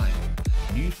climb.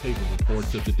 Newspaper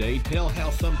reports of the day tell how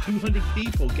some 200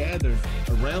 people gathered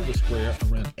around the square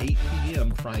around 8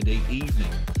 p.m. Friday evening.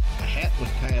 A hat was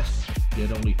passed,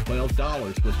 yet only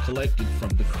 $12 was collected from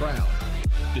the crowd.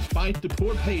 Despite the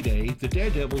poor payday, the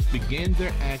Daredevils began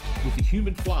their act with the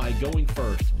human fly going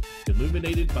first.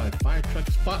 Illuminated by a fire truck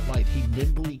spotlight, he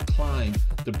nimbly climbed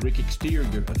the brick exterior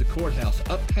of the courthouse,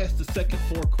 up past the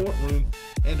second-floor courtroom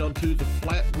and onto the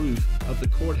flat roof of the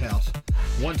courthouse.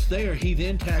 Once there, he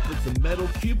then tackled the metal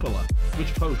cupola,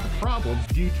 which posed a problem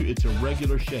due to its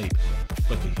irregular shape.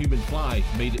 But the human fly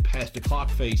made it past the clock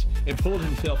face and pulled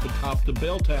himself atop the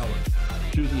bell tower.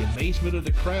 To the amazement of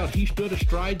the crowd, he stood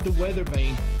astride the weather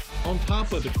vane on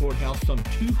top of the courthouse some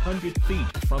 200 feet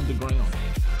from the ground.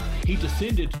 He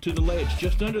descended to the ledge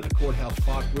just under the courthouse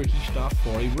clock where he stopped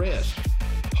for a rest.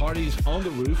 Parties on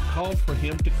the roof called for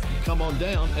him to come on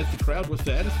down as the crowd was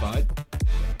satisfied.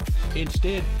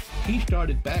 Instead, he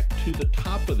started back to the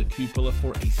top of the cupola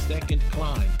for a second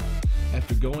climb.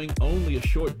 After going only a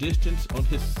short distance on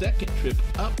his second trip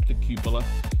up the cupola,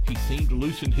 he seemed to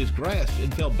loosen his grasp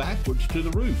and fell backwards to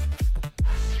the roof.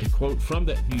 A quote from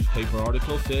that newspaper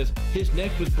article says, his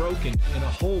neck was broken and a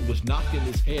hole was knocked in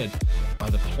his head by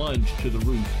the plunge to the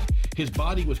roof. His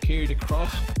body was carried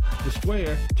across the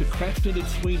square to Crafton and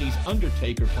Sweeney's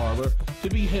Undertaker parlor to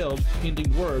be held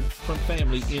pending word from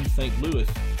family in St. Louis.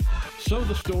 So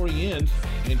the story ends,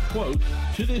 and quote,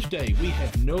 to this day, we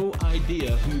have no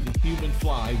idea who the human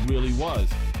fly really was.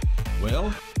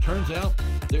 Well, turns out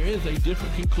there is a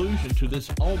different conclusion to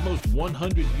this almost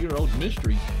 100-year-old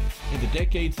mystery. In the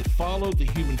decades that followed the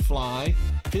human fly,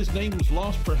 his name was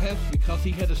lost perhaps because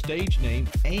he had a stage name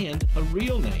and a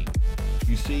real name.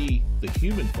 You see, the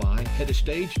human fly had a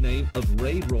stage name of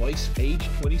Ray Royce, age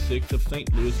 26, of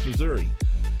St. Louis, Missouri.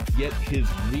 Yet his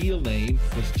real name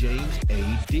was James A.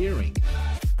 Deering,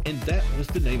 and that was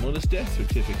the name on his death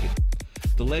certificate.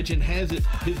 The legend has it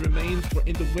his remains were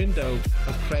in the window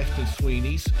of Crafton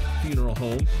Sweeney's funeral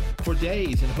home for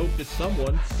days in hope that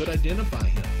someone could identify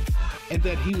him, and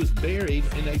that he was buried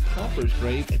in a pauper's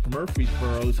grave at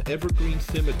Murfreesboro's Evergreen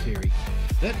Cemetery.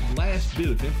 That last bit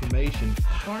of information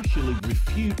partially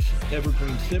refutes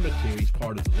Evergreen Cemetery's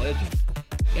part of the legend.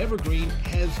 Evergreen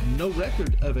has no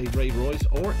record of a Ray Royce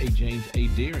or a James A.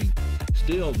 Deering.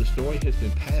 Still, the story has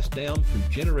been passed down through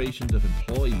generations of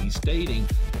employees stating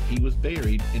that he was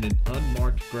buried in an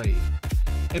unmarked grave.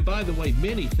 And by the way,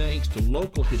 many thanks to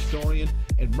local historian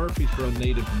and Murfreesboro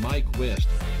native Mike West.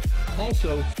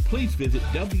 Also, please visit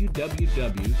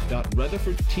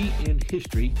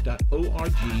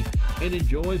www.rutherfordtnhistory.org and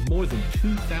enjoy more than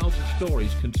 2,000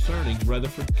 stories concerning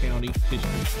Rutherford County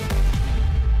history.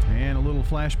 And a little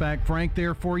flashback, Frank,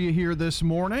 there for you here this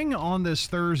morning on this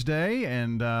Thursday.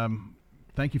 And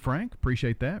thank you, Frank.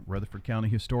 Appreciate that. Rutherford County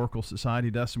Historical Society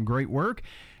does some great work.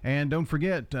 And don't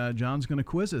forget, John's going to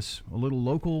quiz us a little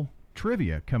local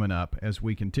trivia coming up as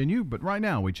we continue. But right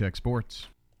now, we check sports.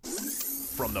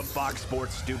 From the Fox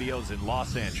Sports Studios in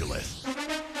Los Angeles,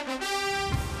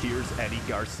 here's Eddie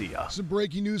Garcia. Some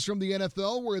breaking news from the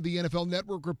NFL, where the NFL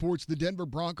Network reports the Denver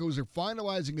Broncos are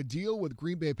finalizing a deal with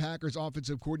Green Bay Packers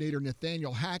offensive coordinator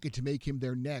Nathaniel Hackett to make him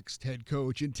their next head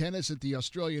coach. In tennis at the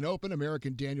Australian Open,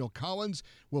 American Daniel Collins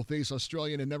will face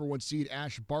Australian and number one seed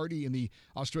Ash Barty in the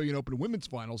Australian Open women's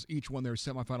finals. Each won their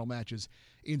semifinal matches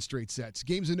in straight sets.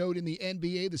 Games of note in the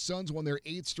NBA, the Suns won their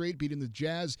 8th straight, beating the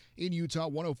Jazz in Utah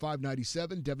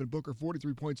 105-97. Devin Booker,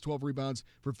 43 points, 12 rebounds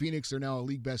for Phoenix. They're now a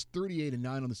league best 38-9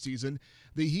 on the season.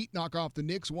 The Heat knock off the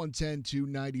Knicks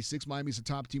 110-96. Miami's the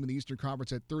top team in the Eastern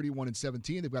Conference at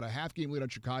 31-17. They've got a half-game lead on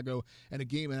Chicago and a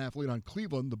game-and-a-half lead on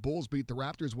Cleveland. The Bulls beat the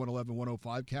Raptors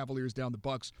 111-105. Cavaliers down the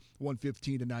Bucks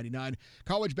 115-99.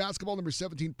 College basketball, number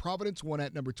 17 Providence won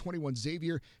at number 21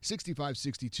 Xavier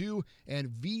 65-62, and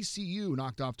VCU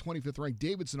knocked off 25th-ranked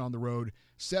Davidson on the road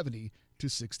 70-59. to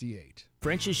 68.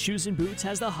 French's Shoes and Boots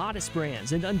has the hottest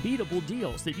brands and unbeatable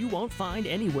deals that you won't find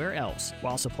anywhere else.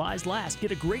 While supplies last,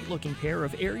 get a great-looking pair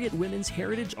of Ariat Women's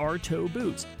Heritage R-Toe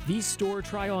boots. These store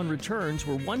try-on returns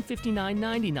were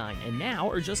 $159.99 and now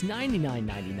are just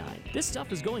 $99.99. This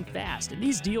stuff is going fast, and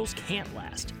these deals can't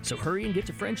last. So hurry and get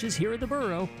to French's here at the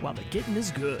Borough while the getting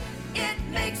is good. It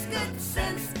makes good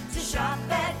sense to shop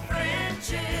at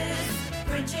French's.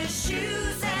 French's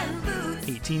Shoes and Boots.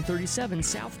 1837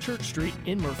 South Church Street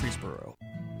in Murfreesboro.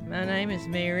 My name is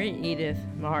Mary Edith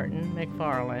Martin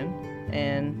McFarland,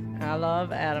 and I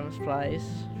love Adams Place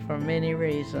for many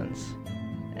reasons.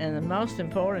 And the most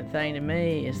important thing to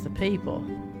me is the people.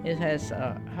 It has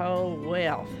a whole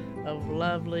wealth of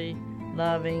lovely,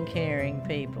 loving, caring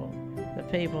people. The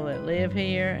people that live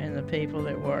here and the people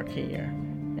that work here.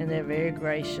 And they're very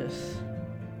gracious.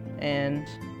 And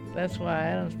that's why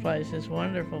Adams Place is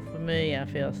wonderful for me. I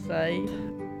feel safe,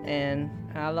 and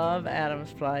I love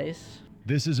Adams Place.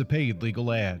 This is a paid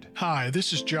legal ad. Hi,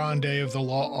 this is John Day of the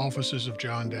Law Offices of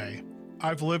John Day.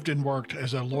 I've lived and worked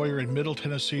as a lawyer in Middle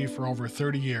Tennessee for over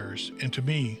 30 years, and to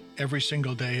me, every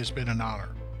single day has been an honor.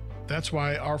 That's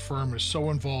why our firm is so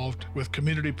involved with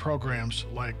community programs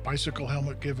like bicycle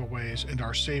helmet giveaways and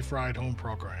our Safe Ride Home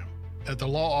program. At the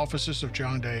Law Offices of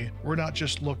John Day, we're not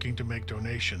just looking to make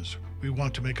donations. We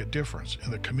want to make a difference in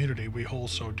the community we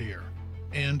hold so dear.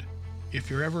 And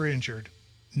if you're ever injured,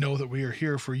 know that we are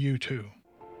here for you too.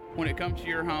 When it comes to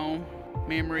your home,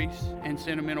 memories and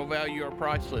sentimental value are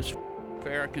priceless.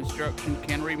 Farrah Construction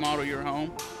can remodel your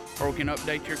home or can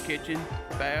update your kitchen,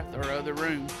 bath, or other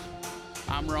rooms.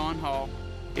 I'm Ron Hall.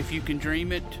 If you can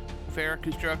dream it, Farrah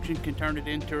Construction can turn it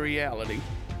into reality.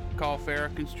 Call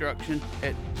Farrah Construction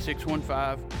at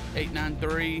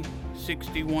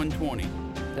 615-893-6120.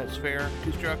 That's Farrah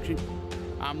Construction.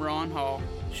 I'm Ron Hall.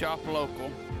 Shop local.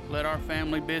 Let our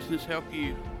family business help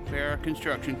you. Farrah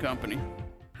Construction Company.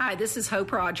 Hi, this is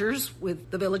Hope Rogers with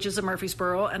the Villages of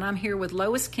Murfreesboro, and I'm here with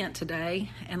Lois Kent today.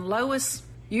 And Lois,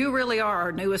 you really are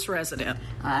our newest resident.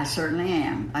 I certainly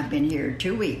am. I've been here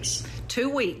 2 weeks. 2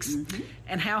 weeks? Mm-hmm.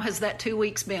 And how has that 2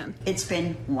 weeks been? It's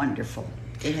been wonderful.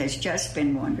 It has just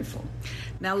been wonderful.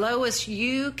 Now, Lois,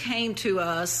 you came to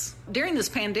us during this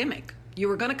pandemic. You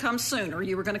were going to come sooner.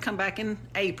 You were going to come back in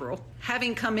April.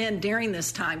 Having come in during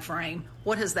this time frame,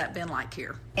 what has that been like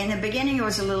here? In the beginning, it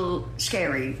was a little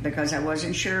scary because I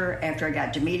wasn't sure after I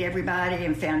got to meet everybody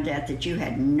and found out that you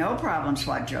had no problems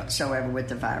whatsoever with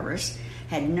the virus,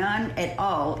 had none at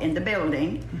all in the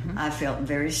building. Mm-hmm. I felt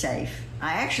very safe.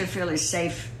 I actually feel as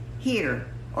safe here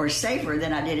or safer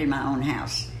than I did in my own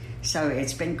house. So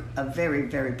it's been a very,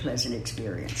 very pleasant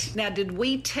experience. Now, did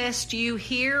we test you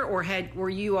here, or were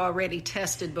you already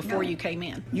tested before you came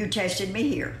in? You tested me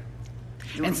here.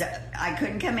 And I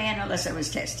couldn't come in unless I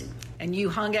was tested. And you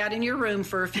hung out in your room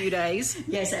for a few days.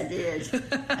 Yes, I did.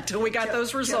 Until we got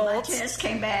those results. My test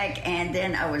came back, and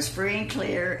then I was free and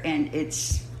clear, and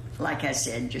it's, like I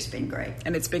said, just been great.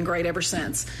 And it's been great ever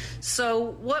since.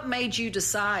 So what made you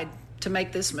decide to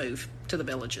make this move to the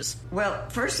Villages? Well,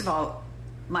 first of all,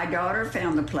 my daughter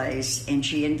found the place, and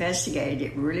she investigated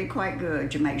it really quite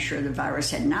good to make sure the virus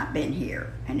had not been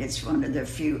here. And it's one of the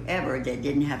few ever that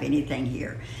didn't have anything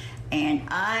here. And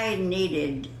I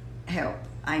needed help.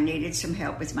 I needed some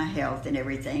help with my health and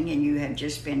everything, and you have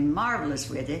just been marvelous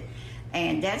with it.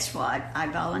 And that's what I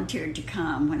volunteered to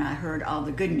come when I heard all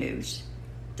the good news.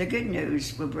 The good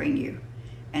news will bring you.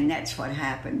 And that's what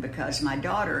happened, because my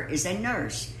daughter is a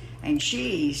nurse, and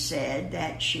she said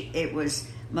that it was,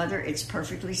 Mother, it's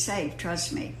perfectly safe,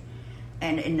 trust me.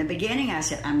 And in the beginning, I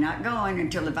said, I'm not going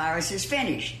until the virus is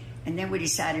finished. And then we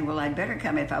decided, well, I'd better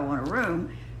come if I want a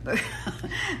room,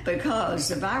 because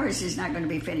the virus is not going to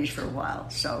be finished for a while.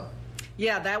 So,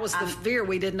 yeah, that was the fear.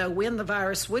 We didn't know when the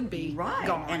virus would be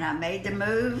gone. And I made the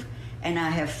move, and I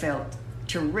have felt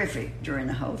terrific during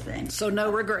the whole thing. So no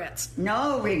regrets?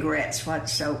 No regrets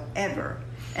whatsoever.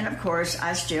 And, of course,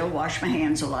 I still wash my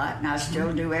hands a lot, and I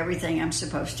still do everything I'm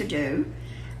supposed to do,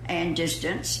 and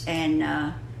distance, and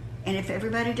if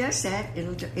everybody does that,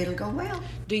 it'll go well.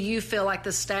 Do you feel like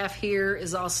the staff here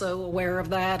is also aware of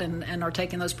that and are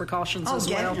taking those precautions as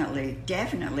well? Oh,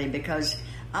 definitely, because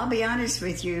I'll be honest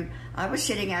with you, I was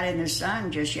sitting out in the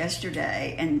sun just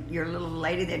yesterday, and your little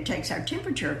lady that takes our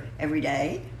temperature every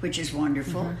day, which is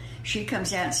wonderful, she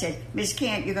comes out and said, Miss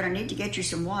Kent, you're going to need to get you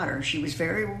some water. She was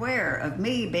very aware of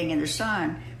me being in the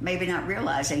sun, maybe not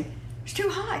realizing it's too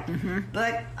hot.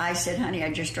 But I said, honey,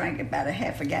 I just drank about a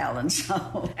half a gallon.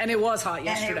 And it was hot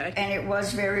yesterday. And it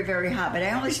was very, very hot. But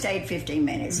I only stayed 15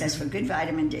 minutes. That's for good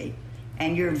vitamin D.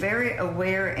 And you're very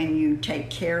aware, and you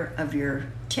take care of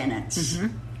your tenants.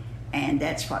 And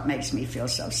that's what makes me feel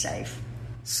so safe.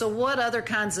 So what other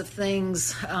kinds of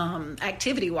things,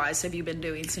 activity-wise, have you been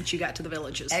doing since you got to the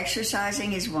Villages?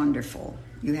 Exercising is wonderful.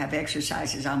 You have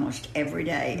exercises almost every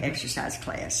day, exercise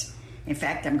class. In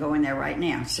fact, I'm going there right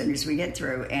now as soon as we get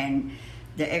through. And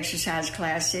the exercise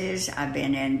classes, I've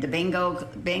been in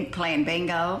the playing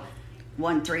bingo,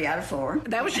 won 3 out of 4.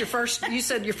 That was your first, you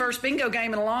said your first bingo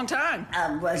game in a long time.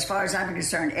 Well, as far as I'm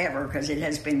concerned, ever, because it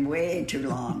has been way too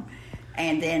long.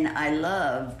 And then I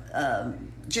love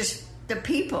just the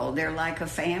people. They're like a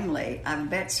family. I've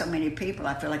met so many people,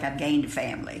 I feel like I've gained a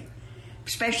family,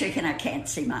 especially when I can't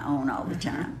see my own all the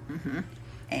time. Mm-hmm.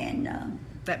 And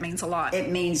that means a lot. It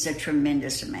means a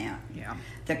tremendous amount. Yeah.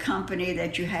 The company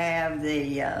that you have,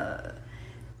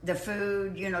 the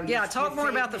food, you know. Yeah, talk more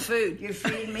about the food. You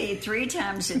feed me 3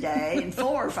 times a day, and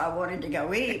 4 if I wanted to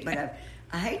go eat. But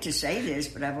I hate to say this,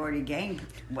 but I've already gained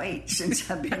weight since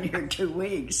I've been here 2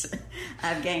 weeks.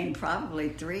 I've gained probably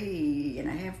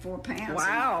 3.5, 4 pounds.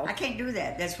 Wow. I can't do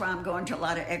that. That's why I'm going to a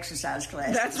lot of exercise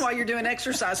classes. That's why you're doing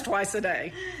exercise twice a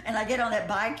day. And I get on that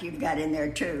bike you've got in there,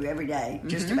 too, every day,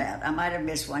 just about. I might have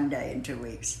missed 1 day in 2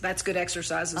 weeks. That's good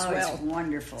exercise as well. It's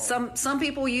wonderful. Some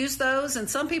people use those, and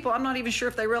some people, I'm not even sure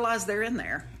if they realize they're in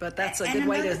there. But that's a good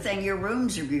way to... And another thing, your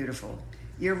rooms are beautiful.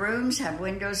 Your rooms have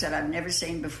windows that I've never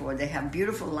seen before. They have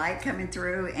beautiful light coming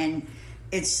through, and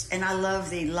I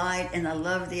love the light, and I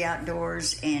love the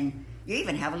outdoors, and you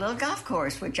even have a little golf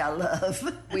course, which I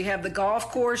love. We have the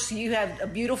golf course. You have a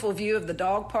beautiful view of the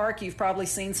dog park. You've probably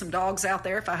seen some dogs out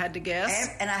there, if I had to guess.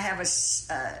 And I have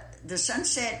the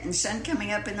sunset and sun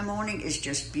coming up in the morning is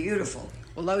just beautiful.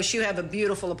 Well, Lois, you have a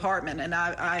beautiful apartment, and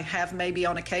I have maybe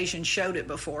on occasion showed it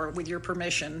before with your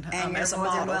permission and as a you're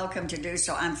model. more than welcome to do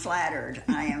so. I'm flattered.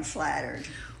 I am flattered.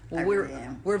 Well,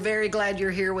 we're very glad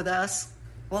you're here with us.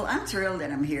 Well, I'm thrilled that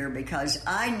I'm here because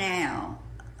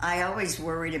I always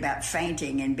worried about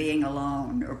fainting and being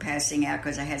alone or passing out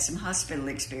because I had some hospital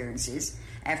experiences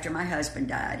after my husband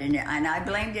died, and I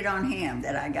blamed it on him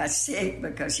that I got sick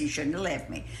because he shouldn't have left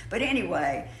me. But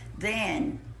anyway,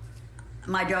 then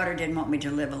my daughter didn't want me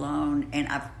to live alone, and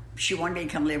she wanted me to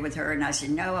come live with her, and I said,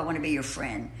 no, I want to be your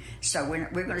friend. So we're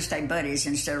going to stay buddies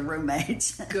instead of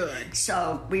roommates. Good.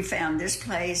 So we found this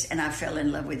place, and I fell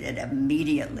in love with it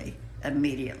immediately.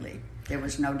 There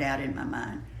was no doubt in my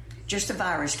mind. Just the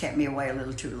virus kept me away a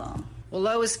little too long. Well,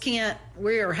 Lois Kent,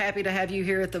 we are happy to have you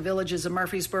here at the Villages of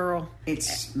Murfreesboro.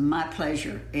 It's my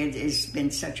pleasure. It has been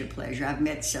such a pleasure. I've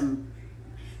met some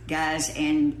guys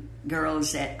and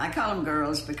girls that I call them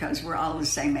girls because we're all the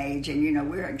same age, and you know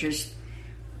we're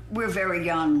very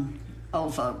young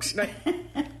old folks.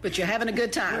 But you're having a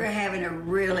good time. We're having a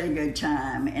really good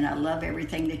time, and I love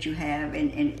everything that you have,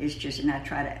 and it's just, and I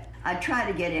try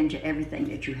to get into everything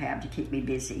that you have to keep me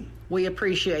busy. We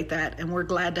appreciate that, and we're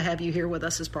glad to have you here with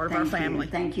us as part of our family.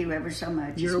 Thank you ever so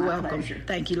much. You're it's my welcome. Pleasure.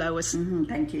 Thank you, Lois.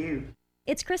 Thank you.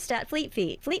 It's Krista at Fleet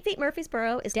Feet. Fleet Feet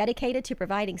Murfreesboro is dedicated to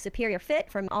providing superior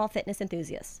fit from all fitness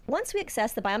enthusiasts. Once we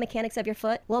assess the biomechanics of your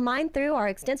foot, we'll mine through our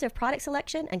extensive product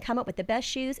selection and come up with the best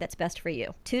shoes that's best for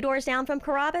you. 2 doors down from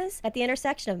Carrabba's at the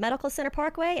intersection of Medical Center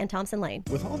Parkway and Thompson Lane.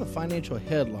 With all the financial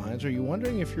headlines, are you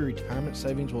wondering if your retirement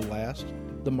savings will last?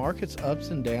 The market's ups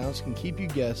and downs can keep you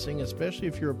guessing, especially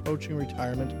if you're approaching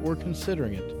retirement or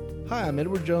considering it. Hi, I'm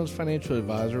Edward Jones Financial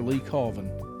Advisor Lee Colvin.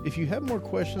 If you have more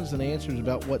questions than answers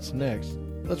about what's next,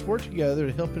 let's work together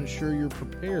to help ensure you're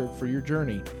prepared for your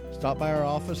journey. Stop by our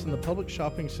office in the Public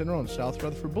Shopping Center on South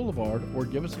Rutherford Boulevard or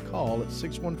give us a call at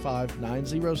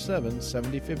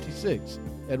 615-907-7056.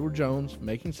 Edward Jones,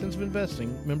 Making Sense of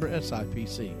Investing, member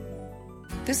SIPC.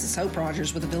 This is Hope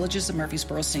Rogers with the Villages of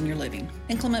Murfreesboro Senior Living.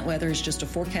 Inclement weather is just a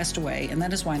forecast away, and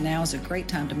that is why now is a great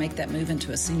time to make that move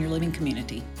into a senior living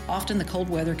community. Often the cold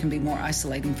weather can be more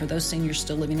isolating for those seniors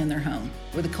still living in their home.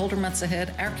 With the colder months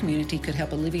ahead, our community could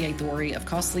help alleviate the worry of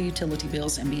costly utility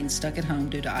bills and being stuck at home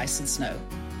due to ice and snow.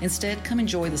 Instead, come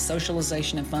enjoy the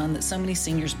socialization and fun that so many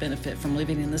seniors benefit from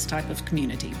living in this type of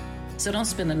community. So don't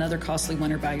spend another costly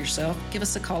winter by yourself. Give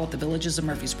us a call at the Villages of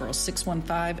Murfreesboro,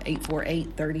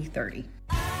 615-848-3030.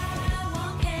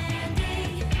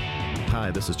 Hi,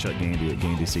 this is Chuck Gandy at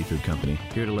Gandy Seafood Company,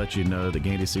 here to let you know that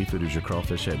Gandy Seafood is your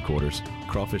crawfish headquarters.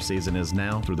 Crawfish season is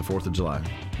now through the 4th of July.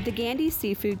 The Gandy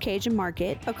Seafood Cajun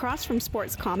Market, across from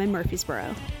Sports Common,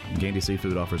 Murfreesboro. Gandy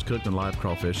Seafood offers cooked and live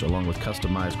crawfish along with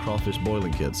customized crawfish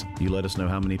boiling kits. You let us know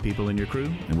how many people in your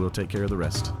crew, and we'll take care of the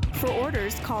rest. For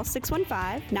orders, call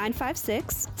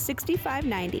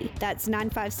 615-956-6590. That's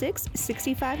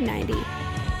 956-6590.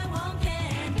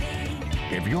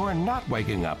 If you're not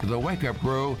waking up to the Wake Up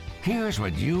Crew, here's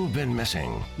what you've been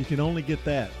missing. You can only get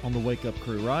that on the Wake Up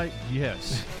Crew, right?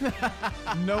 Yes.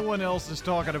 No one else is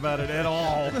talking about it at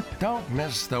all. Don't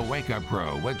miss the Wake Up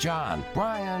Crew with John,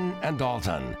 Brian, and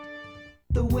Dalton.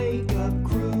 The Wake Up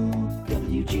Crew,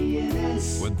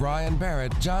 WGNS. With Brian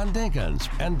Barrett, John Dinkins,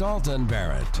 and Dalton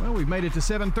Barrett. Well, we've made it to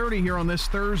 7:30 here on this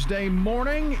Thursday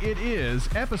morning. It is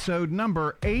episode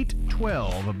number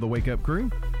 812 of the Wake Up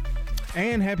Crew.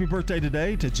 And happy birthday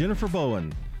today to Jennifer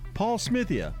Bowen, Paul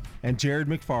Smithia, and Jared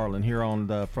McFarland here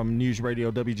on from News Radio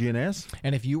WGNS.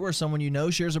 And if you or someone you know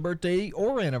shares a birthday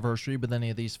or anniversary with any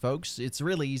of these folks, it's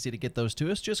really easy to get those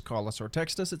to us. Just call us or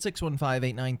text us at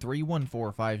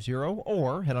 615-893-1450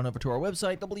 or head on over to our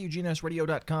website,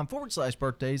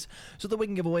 WGNSradio.com/birthdays, so that we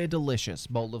can give away a delicious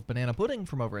bowl of banana pudding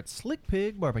from over at Slick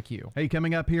Pig Barbecue. Hey,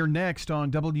 coming up here next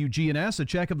on WGNS, a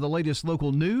check of the latest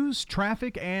local news,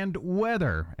 traffic, and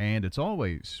weather. And it's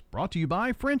always brought to you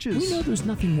by French's. We know there's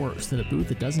nothing worse than a boot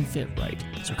that doesn't fit right.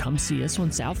 So come see us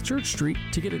on South Church Street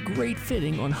to get a great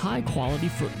fitting on high-quality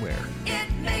footwear.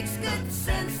 It makes good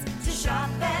sense to shop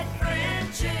at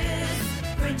French's.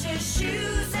 French's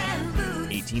Shoes and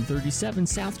Boots. 1837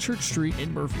 South Church Street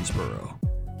in Murfreesboro.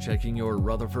 Checking your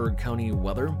Rutherford County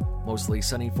weather. Mostly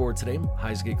sunny for today.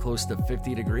 Highs get close to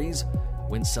 50 degrees.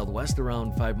 Winds southwest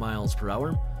around 5 miles per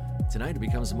hour. Tonight it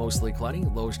becomes mostly cloudy.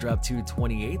 Lows drop to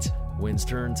 28. Winds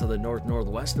turn to the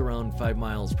north-northwest around 5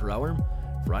 miles per hour.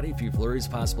 Friday, a few flurries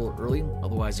possible early.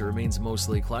 Otherwise, it remains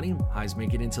mostly cloudy. Highs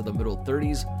make it into the middle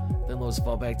 30s. Then lows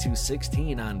fall back to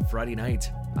 16 on Friday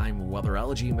night. I'm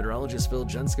weatherology meteorologist Phil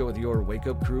Jensko with your Wake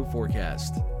Up Crew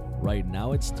forecast. Right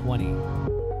now it's 20.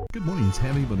 Good morning. It's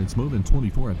heavy, but it's moving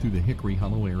 24 up through the Hickory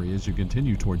Hollow area as you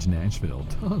continue towards Nashville.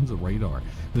 Tons of radar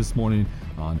this morning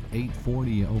on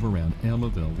 840 over around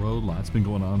Elmaville Road. Lots been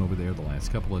going on over there the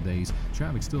last couple of days.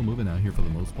 Traffic's still moving out here for the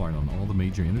most part on all the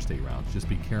major interstate routes. Just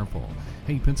be careful.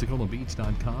 Hey,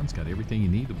 PensacolaBeach.com's got everything you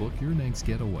need to book your next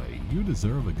getaway. You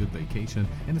deserve a good vacation,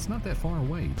 and it's not that far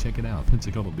away. Check it out,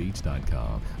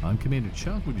 PensacolaBeach.com. I'm Commander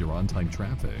Chuck with your on-time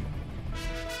traffic.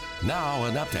 Now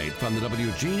an update from the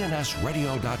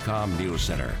WGNSradio.com News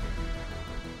Center.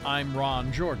 I'm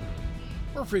Ron Jordan.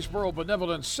 Murfreesboro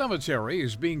Benevolent Cemetery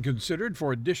is being considered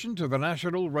for addition to the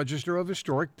National Register of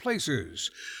Historic Places.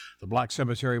 The Black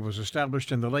Cemetery was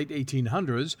established in the late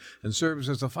 1800s and serves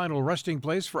as the final resting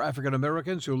place for African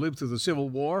Americans who lived through the Civil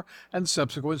War and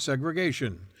subsequent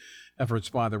segregation. Efforts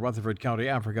by the Rutherford County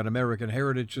African American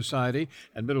Heritage Society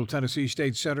and Middle Tennessee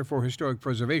State Center for Historic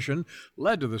Preservation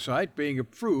led to the site being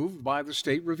approved by the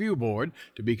State Review Board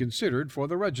to be considered for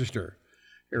the register.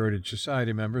 Heritage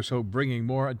Society members hope bringing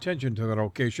more attention to the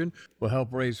location will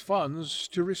help raise funds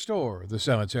to restore the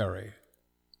cemetery.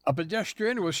 A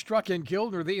pedestrian was struck and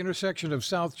killed near the intersection of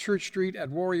South Church Street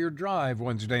at Warrior Drive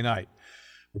Wednesday night.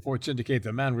 Reports indicate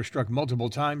the man was struck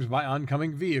multiple times by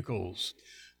oncoming vehicles.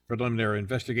 Preliminary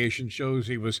investigation shows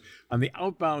he was on the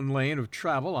outbound lane of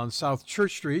travel on South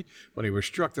Church Street when he was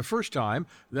struck the first time,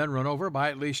 then run over by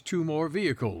at least 2 more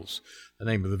vehicles. The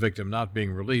name of the victim not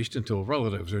being released until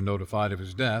relatives are notified of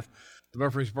his death. The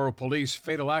Murfreesboro Police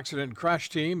Fatal Accident Crash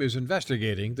Team is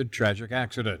investigating the tragic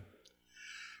accident.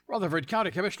 Rutherford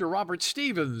County Commissioner Robert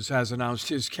Stevens has announced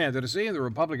his candidacy in the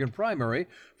Republican primary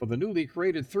for the newly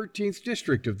created 13th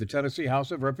District of the Tennessee House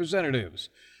of Representatives.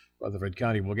 Rutherford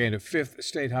County will gain a 5th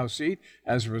State House seat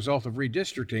as a result of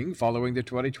redistricting following the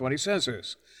 2020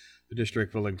 census. The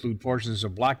district will include portions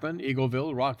of Blackman,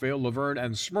 Eagleville, Rockville, Laverne,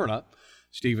 and Smyrna.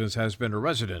 Stevens has been a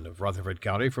resident of Rutherford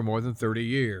County for more than 30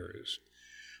 years.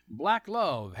 Black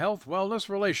Love, Health, Wellness,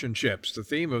 Relationships, the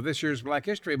theme of this year's Black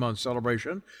History Month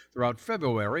celebration throughout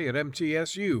February at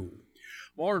MTSU.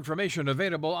 More information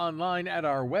available online at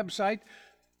our website,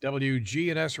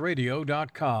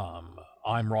 WGNSradio.com.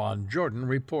 I'm Ron Jordan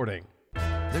reporting.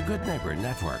 The Good Neighbor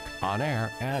Network, on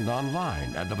air and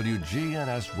online at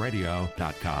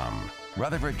WGNSradio.com.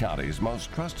 Rutherford County's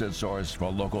most trusted source for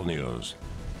local news.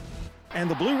 And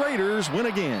the Blue Raiders win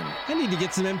again. I need to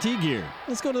get some MT gear.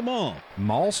 Let's go to the mall.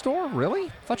 Mall store?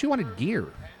 Really? Thought you wanted gear.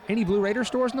 Any Blue Raider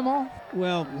stores in the mall?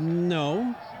 Well,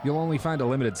 no. You'll only find a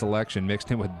limited selection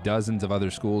mixed in with dozens of other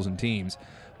schools and teams.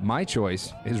 My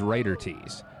choice is Raider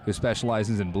Tees, who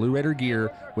specializes in Blue Raider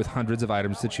gear with hundreds of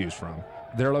items to choose from.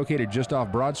 They're located just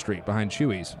off Broad Street behind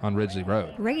Chewy's on Ridgely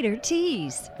Road. Raider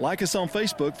Tees. Like us on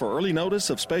Facebook for early notice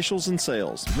of specials and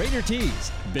sales. Raider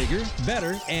Tees. Bigger,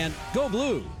 better, and go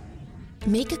blue.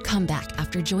 Make a comeback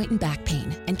after joint and back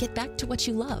pain and get back to what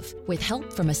you love with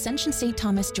help from Ascension St.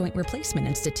 Thomas Joint Replacement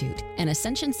Institute and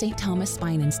Ascension St. Thomas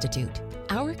Spine Institute.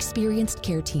 Our experienced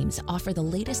care teams offer the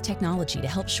latest technology to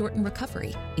help shorten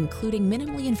recovery, including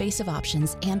minimally invasive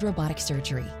options and robotic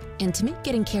surgery. And to make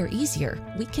getting care easier,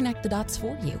 we connect the dots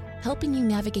for you, helping you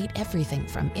navigate everything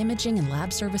from imaging and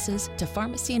lab services to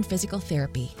pharmacy and physical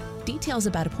therapy. Details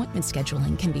about appointment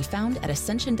scheduling can be found at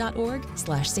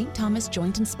ascension.org/St. Thomas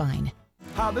Joint and Spine.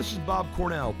 Hi, this is Bob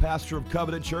Cornell, pastor of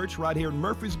Covenant Church right here in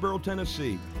Murfreesboro,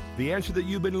 Tennessee. The answer that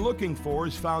you've been looking for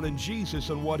is found in Jesus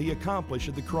and what he accomplished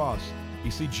at the cross. You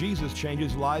see, Jesus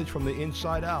changes lives from the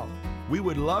inside out. We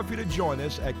would love for you to join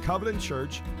us at Covenant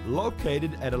Church,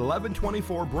 located at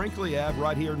 1124 Brinkley Ave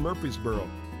right here in Murfreesboro.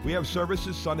 We have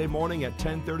services Sunday morning at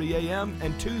 10:30 a.m.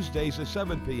 and Tuesdays at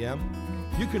 7 p.m.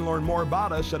 You can learn more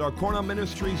about us at our Cornell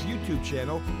Ministries YouTube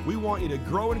channel. We want you to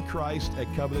grow in Christ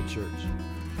at Covenant Church.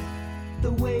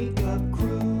 The Wake Up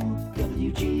Crew,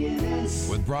 WGNS.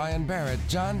 With Brian Barrett,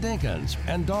 John Dinkins,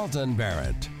 and Dalton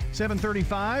Barrett.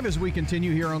 7:35 as we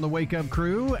continue here on the Wake Up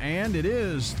Crew, and it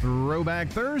is Throwback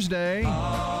Thursday.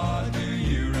 Do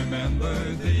you remember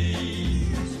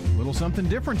these? A little something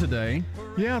different today.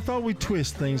 Yeah, I thought we'd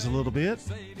twist things a little bit.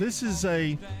 This is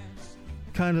a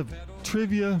kind of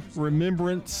trivia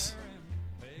remembrance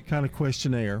kind of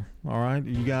questionnaire. All right, are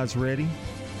you guys ready?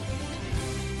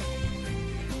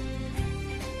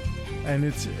 And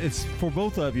it's for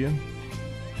both of you.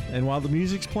 And while the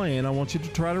music's playing, I want you to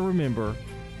try to remember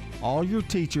all your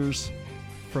teachers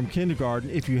from kindergarten,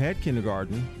 if you had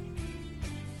kindergarten,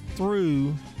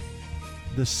 through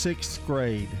the 6th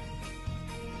grade.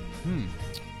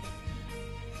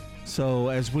 So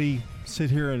as we sit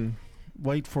here and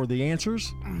wait for the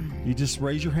answers, you just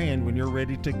raise your hand when you're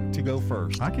ready to go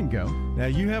first. I can go. Now,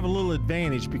 you have a little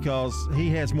advantage because he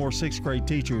has more 6th grade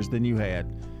teachers than you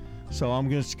had. So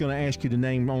I'm just going to ask you to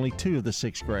name only 2 of the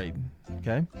 6th grade.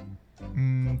 Okay?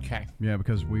 Okay. Yeah,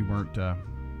 because we weren't,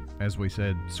 as we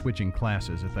said, switching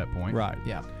classes at that point. Right.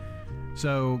 Yeah.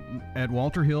 So at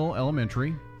Walter Hill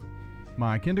Elementary,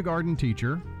 my kindergarten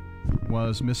teacher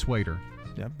was Miss Swader.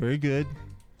 Yeah, very good.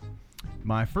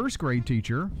 My 1st grade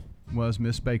teacher was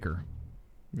Miss Baker.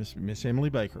 Miss Emily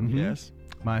Baker, Mm-hmm. yes.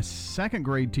 My 2nd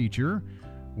grade teacher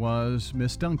was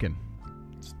Miss Duncan.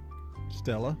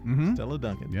 Stella. Mm-hmm. Stella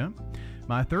Duncan. Yeah.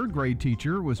 My 3rd grade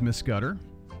teacher was Miss Scudder.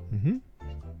 Mm-hmm.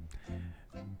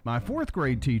 My 4th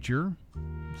grade teacher,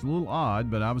 it's a little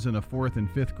odd, but I was in a 4th and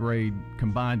 5th grade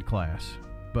combined class.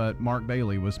 But Mark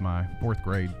Bailey was my 4th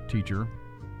grade teacher.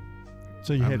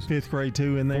 So you had 5th grade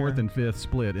too in there? 4th and 5th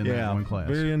split in that one class.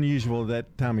 Very unusual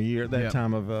that time of year, that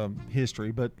time of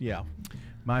history, but yeah.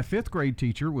 My 5th grade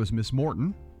teacher was Miss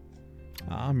Morton.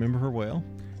 I remember her well.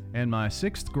 And my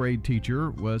 6th grade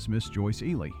teacher was Miss Joyce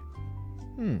Ely.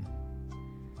 And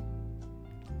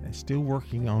still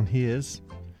working on his.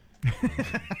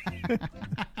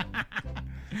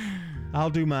 I'll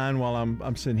do mine while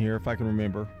I'm sitting here if I can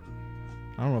remember.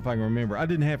 I don't know if I can remember. I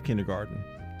didn't have kindergarten.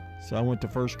 So I went to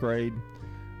 1st grade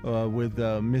with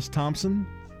Miss Thompson.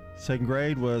 2nd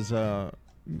grade was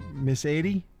Miss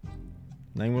Eddie.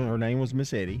 Her name was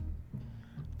Miss Eddie.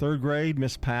 3rd grade,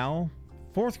 Miss Powell.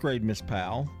 4th grade, Miss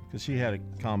Powell, because she had a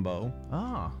combo.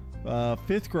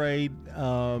 5th grade,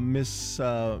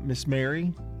 Miss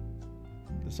Mary.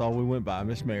 That's all we went by,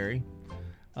 Miss Mary.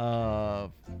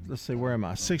 Let's see, where am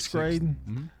I? 6th grade,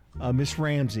 Miss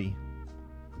Ramsey.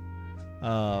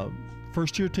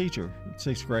 1st year teacher,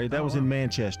 6th grade. That was in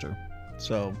Manchester.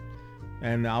 So,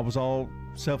 and I was all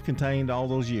self-contained all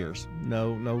those years.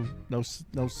 No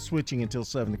switching until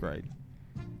 7th grade.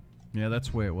 Yeah, that's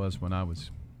the way it was when I was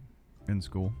in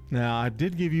school. Now, I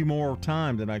did give you more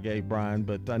time than I gave Brian,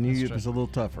 but I knew it was a little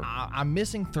tougher. I'm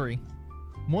missing 3.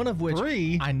 One of which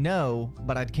I know,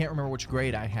 but I can't remember which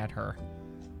grade I had her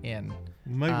in.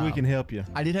 Maybe we can help you.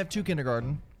 I did have 2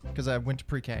 kindergarten because I went to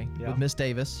pre-K with Miss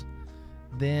Davis.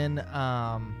 Then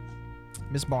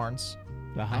Miss Barnes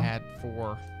I had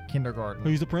for kindergarten.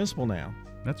 Who's the principal now?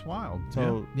 That's wild.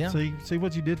 So see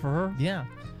what you did for her? Yeah.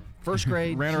 1st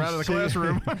grade. Ran her out of the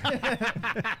classroom.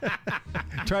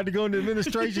 Tried to go into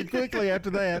administration quickly after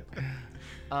that.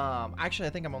 Actually,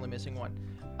 I think I'm only missing 1.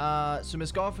 So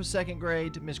Miss Goff was 2nd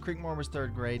grade. Miss Creekmore was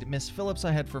 3rd grade. Miss Phillips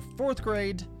I had for 4th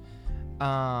grade.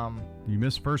 You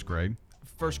missed 1st grade.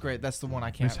 1st grade. That's the one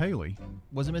I can't. Miss Haley.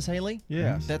 Was it Miss Haley?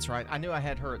 Yes. That's right. I knew I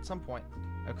had her at some point.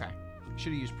 Okay.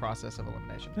 Should have used process of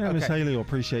elimination. Yeah, Miss Haley will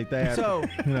appreciate that. So,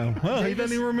 he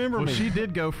doesn't even remember me. Well, she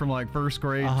did go from like 1st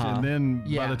grade, and then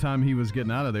by the time he was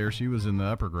getting out of there, she was in the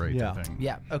upper grades, I think.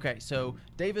 Yeah. Okay. So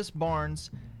Davis, Barnes,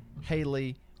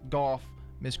 Haley, Goff,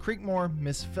 Miss Creekmore,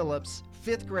 Miss Phillips.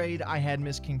 5th grade, I had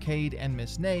Miss Kincaid and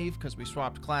Miss Nave because we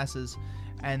swapped classes.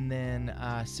 And then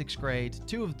 6th grade,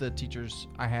 2 of the teachers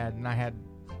I had, and I had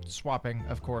swapping,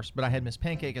 of course, but I had Miss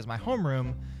Pancake as my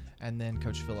homeroom, and then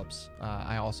Coach Phillips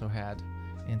I also had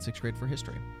in 6th grade for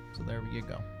history. So there you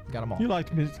go. Got them all. You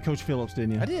liked Coach Phillips,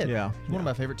 didn't you? I did. Yeah. He's one of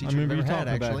my favorite teachers I remember I've you ever had,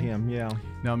 talking actually. about him. Yeah.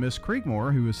 Now, Miss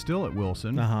Creekmore, who is still at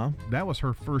Wilson, that was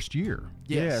her first year.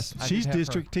 Yes. She's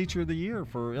District Teacher of the Year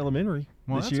for elementary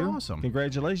Well, this that's year. awesome.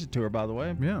 Congratulations to her, by the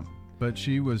way. Yeah. But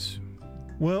she was...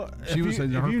 Well, She if was you,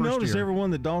 in if her you first notice, year.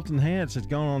 everyone that Dalton has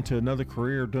gone on to another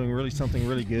career doing something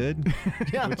really good.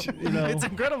 Yeah, which, you know, it's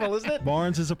incredible, isn't it?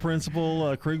 Barnes is a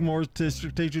principal. Creekmore's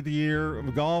District Teacher of the Year.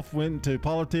 Golf went into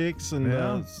politics, and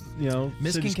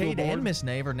Miss city school Kincaid and board. Miss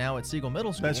Nave are now at Siegel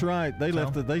Middle School. That's right.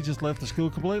 They just left the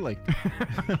school completely.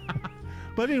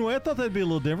 But anyway, I thought that'd be a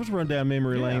little different. Run down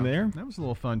memory lane there. That was a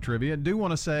little fun trivia. I do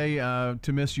want to say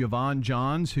to Miss Yvonne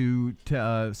Johns, who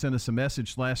sent us a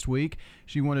message last week,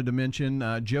 she wanted to mention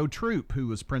Joe Troop, who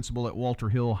was principal at Walter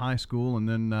Hill High School and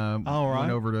then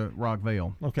went over to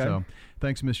Rockvale. Okay. So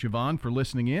thanks, Miss Yvonne, for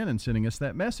listening in and sending us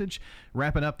that message.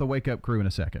 Wrapping up the Wake Up Crew in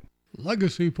a second.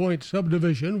 Legacy Point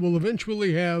subdivision will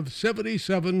eventually have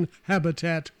 77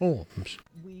 Habitat homes.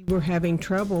 We were having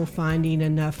trouble finding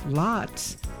enough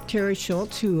lots. Terry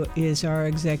Schultz, who is our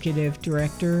executive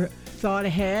director, thought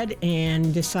ahead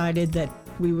and decided that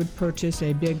we would purchase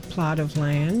a big plot of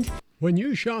land. When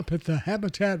you shop at the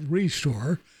Habitat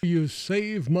Restore, you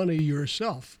save money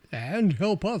yourself and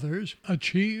help others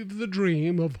achieve the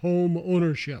dream of home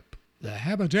ownership. The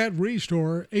Habitat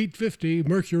Restore, 850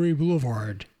 Mercury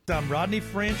Boulevard. I'm Rodney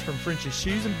French from French's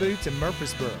Shoes and Boots in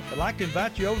Murfreesboro. I'd like to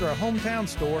invite you over to our hometown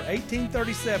store,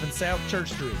 1837 South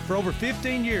Church Street. For over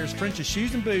 15 years, French's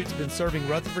Shoes and Boots have been serving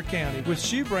Rutherford County with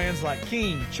shoe brands like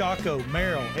King, Chaco,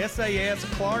 Merrill, SAS,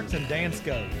 Clarks, and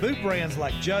Dansko. Boot brands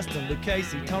like Justin,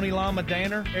 Lucchese, Tony Lama,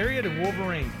 Danner, Ariat, and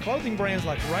Wolverine. Clothing brands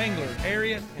like Wrangler,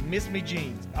 Ariat, and Miss Me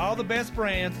Jeans. All the best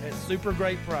brands at super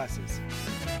great prices.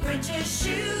 French's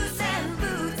Shoes and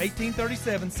Boots.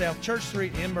 1837 South Church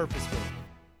Street in Murfreesboro.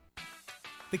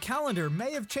 The calendar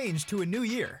may have changed to a new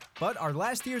year, but are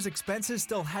last year's expenses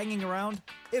still hanging around?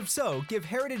 If so, give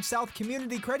Heritage South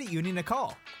Community Credit Union a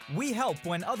call. We help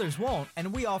when others won't,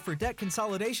 and we offer debt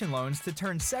consolidation loans to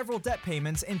turn several debt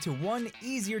payments into one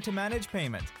easier-to-manage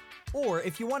payment. Or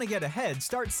if you want to get ahead,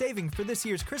 start saving for this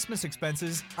year's Christmas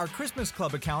expenses. Our Christmas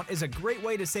Club account is a great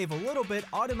way to save a little bit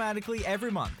automatically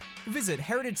every month. Visit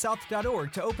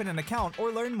heritagesouth.org to open an account or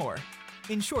learn more.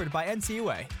 Insured by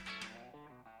NCUA.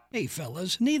 Hey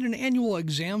fellas, need an annual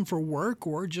exam for work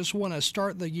or just want to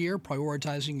start the year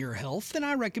prioritizing your health? Then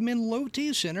I recommend Low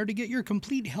T Center to get your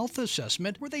complete health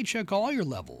assessment where they check all your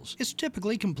levels. It's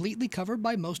typically completely covered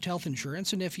by most health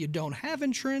insurance, and if you don't have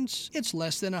insurance, it's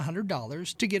less than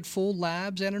 $100 to get full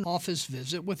labs and an office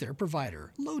visit with their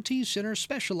provider. Low T Center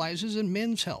specializes in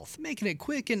men's health, making it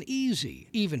quick and easy,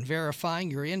 even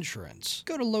verifying your insurance.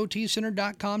 Go to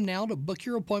lowtcenter.com now to book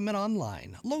your appointment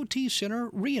online. Low T Center,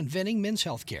 reinventing men's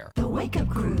healthcare. The Wake Up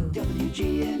Crew,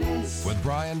 WGNS. With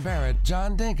Brian Barrett,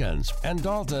 John Dinkins, and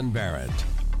Dalton Barrett.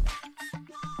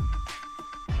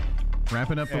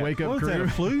 Wrapping up the Wake Up Was Crew. that a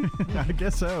flute? I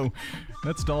guess so.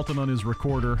 That's Dalton on his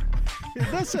recorder.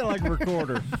 It does sound like a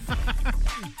recorder.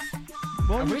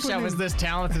 I wish I was this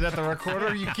talented at the recorder.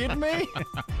 Are you kidding me?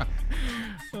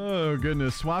 Oh,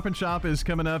 goodness. Swap and Shop is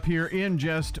coming up here in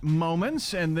just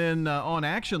moments. And then on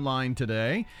Action Line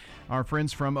today, our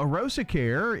friends from Arosa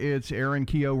Care, it's Aaron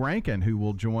Keogh Rankin who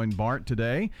will join Bart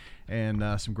today. And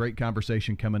some great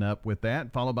conversation coming up with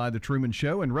that, followed by The Truman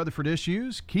Show and Rutherford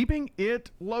Issues, keeping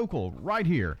it local right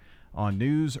here on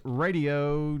News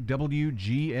Radio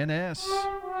WGNS.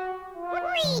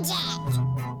 Reject.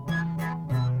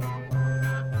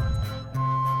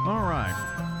 All right.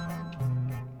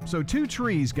 So 2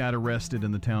 trees got arrested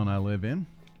in the town I live in.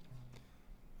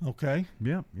 Okay.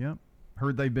 Yep.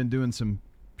 Heard they've been doing some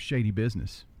shady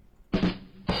business. Reject.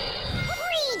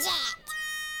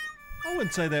 I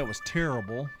wouldn't say that was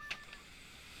terrible.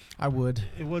 I would.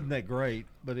 It wasn't that great,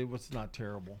 but it was not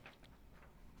terrible.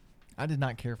 I did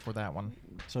not care for that one.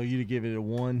 So you'd give it a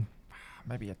 1?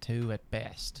 Maybe a 2 at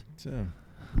best. So,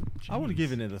 I would have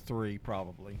given it a 3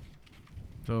 probably.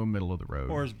 So middle of the road.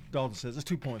 Or as Dalton says, it's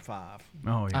 2.5.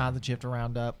 Oh, yeah. That you have to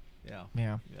round up.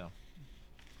 Yeah.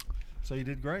 So you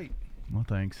did great. Well,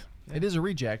 thanks. It is a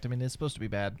reject. I mean, it's supposed to be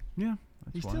bad. Yeah.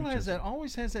 He still has that.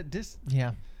 Always has that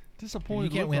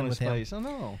disappointed You can't look win on his with him. face. I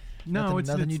know. No,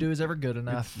 nothing you do is ever good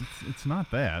enough. It's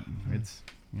not that. It's,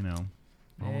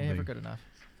 all Never the good enough.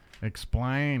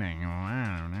 explaining.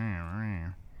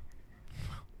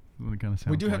 What it kind of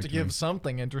sounds We do have like to give me.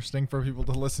 something interesting for people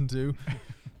to listen to.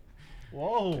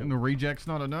 Whoa. And the reject's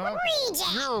not enough?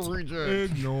 You're a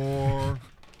reject. Ignore.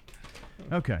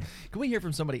 Okay. Can we hear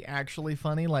from somebody actually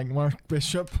funny, like Mark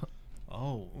Bishop?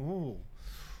 Oh.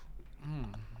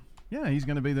 Yeah, he's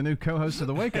going to be the new co-host of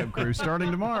the Wake Up Crew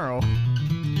starting tomorrow.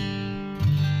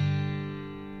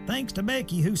 thanks to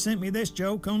Becky, who sent me this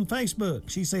joke on Facebook.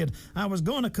 She said, I was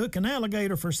going to cook an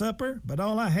alligator for supper, but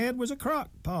all I had was a crock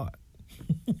pot.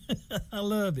 I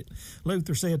love it.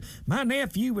 Luther said, my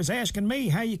nephew was asking me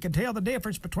how you can tell the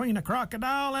difference between a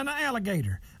crocodile and an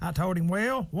alligator. I told him,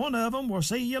 well, one of them will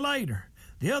see you later.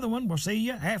 The other one will see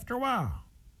you after a while.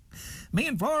 Me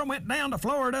and Flora went down to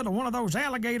Florida to one of those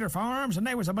alligator farms, and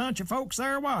there was a bunch of folks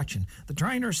there watching. The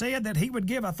trainer said that he would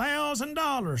give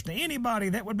 $1,000 to anybody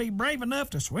that would be brave enough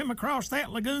to swim across that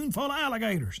lagoon full of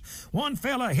alligators. One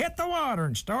fella hit the water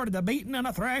and started a beating and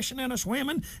a thrashing and a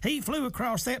swimming. He flew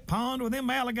across that pond with them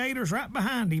alligators right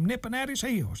behind him, nipping at his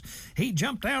heels. He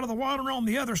jumped out of the water on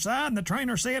the other side, and the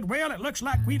trainer said, well, it looks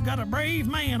like we've got a brave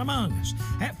man among us.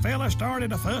 That fella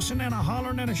started a fussing and a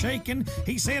hollering and a shaking.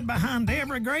 He said, behind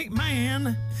every great man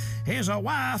is a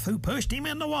wife who pushed him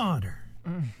in the water.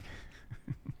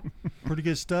 Pretty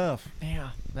good stuff.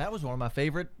 Yeah, that was one of my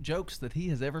favorite jokes that he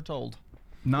has ever told.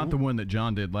 Not the one that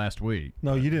John did last week.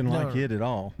 No, you didn't like it at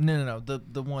all. No.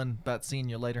 The one about seeing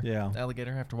you later. Yeah.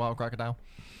 Alligator after wild crocodile.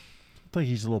 I think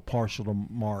he's a little partial to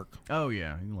Mark. Oh,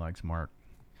 yeah. He likes Mark.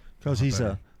 Because he's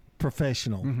a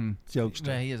professional jokester.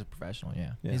 Yeah, he is a professional,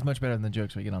 yeah. He's much better than the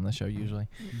jokes we get on the show usually.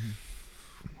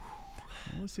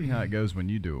 Well, let's see how it goes when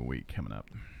you do a week coming up.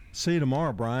 See you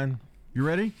tomorrow, Brian. You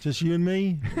ready? Just you and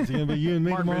me? Is it going to be you and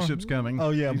me Mark tomorrow? Bishop's coming.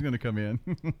 Oh, yeah. He's going to come in.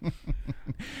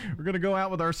 We're going to go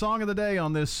out with our song of the day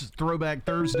on this Throwback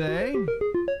Thursday.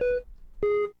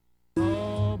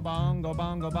 Oh, bongo,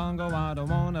 bongo, bongo, I don't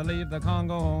want to leave the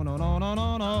Congo. Oh, no, no, no,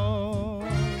 no, no.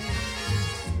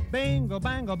 Bingo,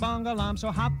 bango, bongo, I'm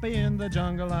so happy in the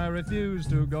jungle, I refuse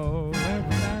to go.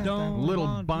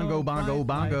 Little Bongo, Bongo,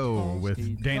 Bongo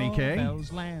with Danny Kaye.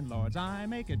 Landlords, I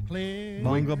make it clear.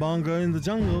 Bongo, bongo in the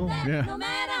jungle. Yeah. No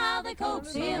matter how they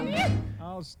coax him.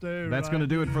 I'll stay That's going to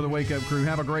do it for the Wake Up Crew.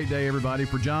 Have a great day, everybody.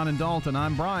 For John and Dalton,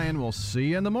 I'm Brian. We'll see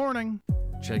you in the morning.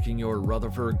 Checking your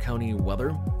Rutherford County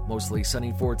weather. Mostly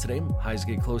sunny for today. Highs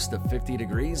get close to 50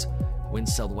 degrees.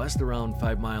 Winds southwest around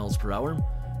 5 miles per hour.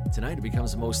 Tonight it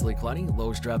becomes mostly cloudy.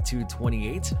 Lows drop to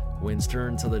 28. Winds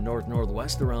turn to the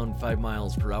north-northwest around 5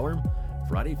 miles per hour.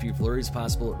 Friday, a few flurries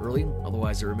possible early.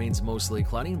 Otherwise, it remains mostly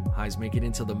cloudy. Highs make it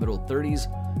into the middle 30s.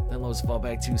 Then lows fall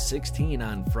back to 16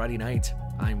 on Friday night.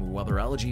 I'm Weatherology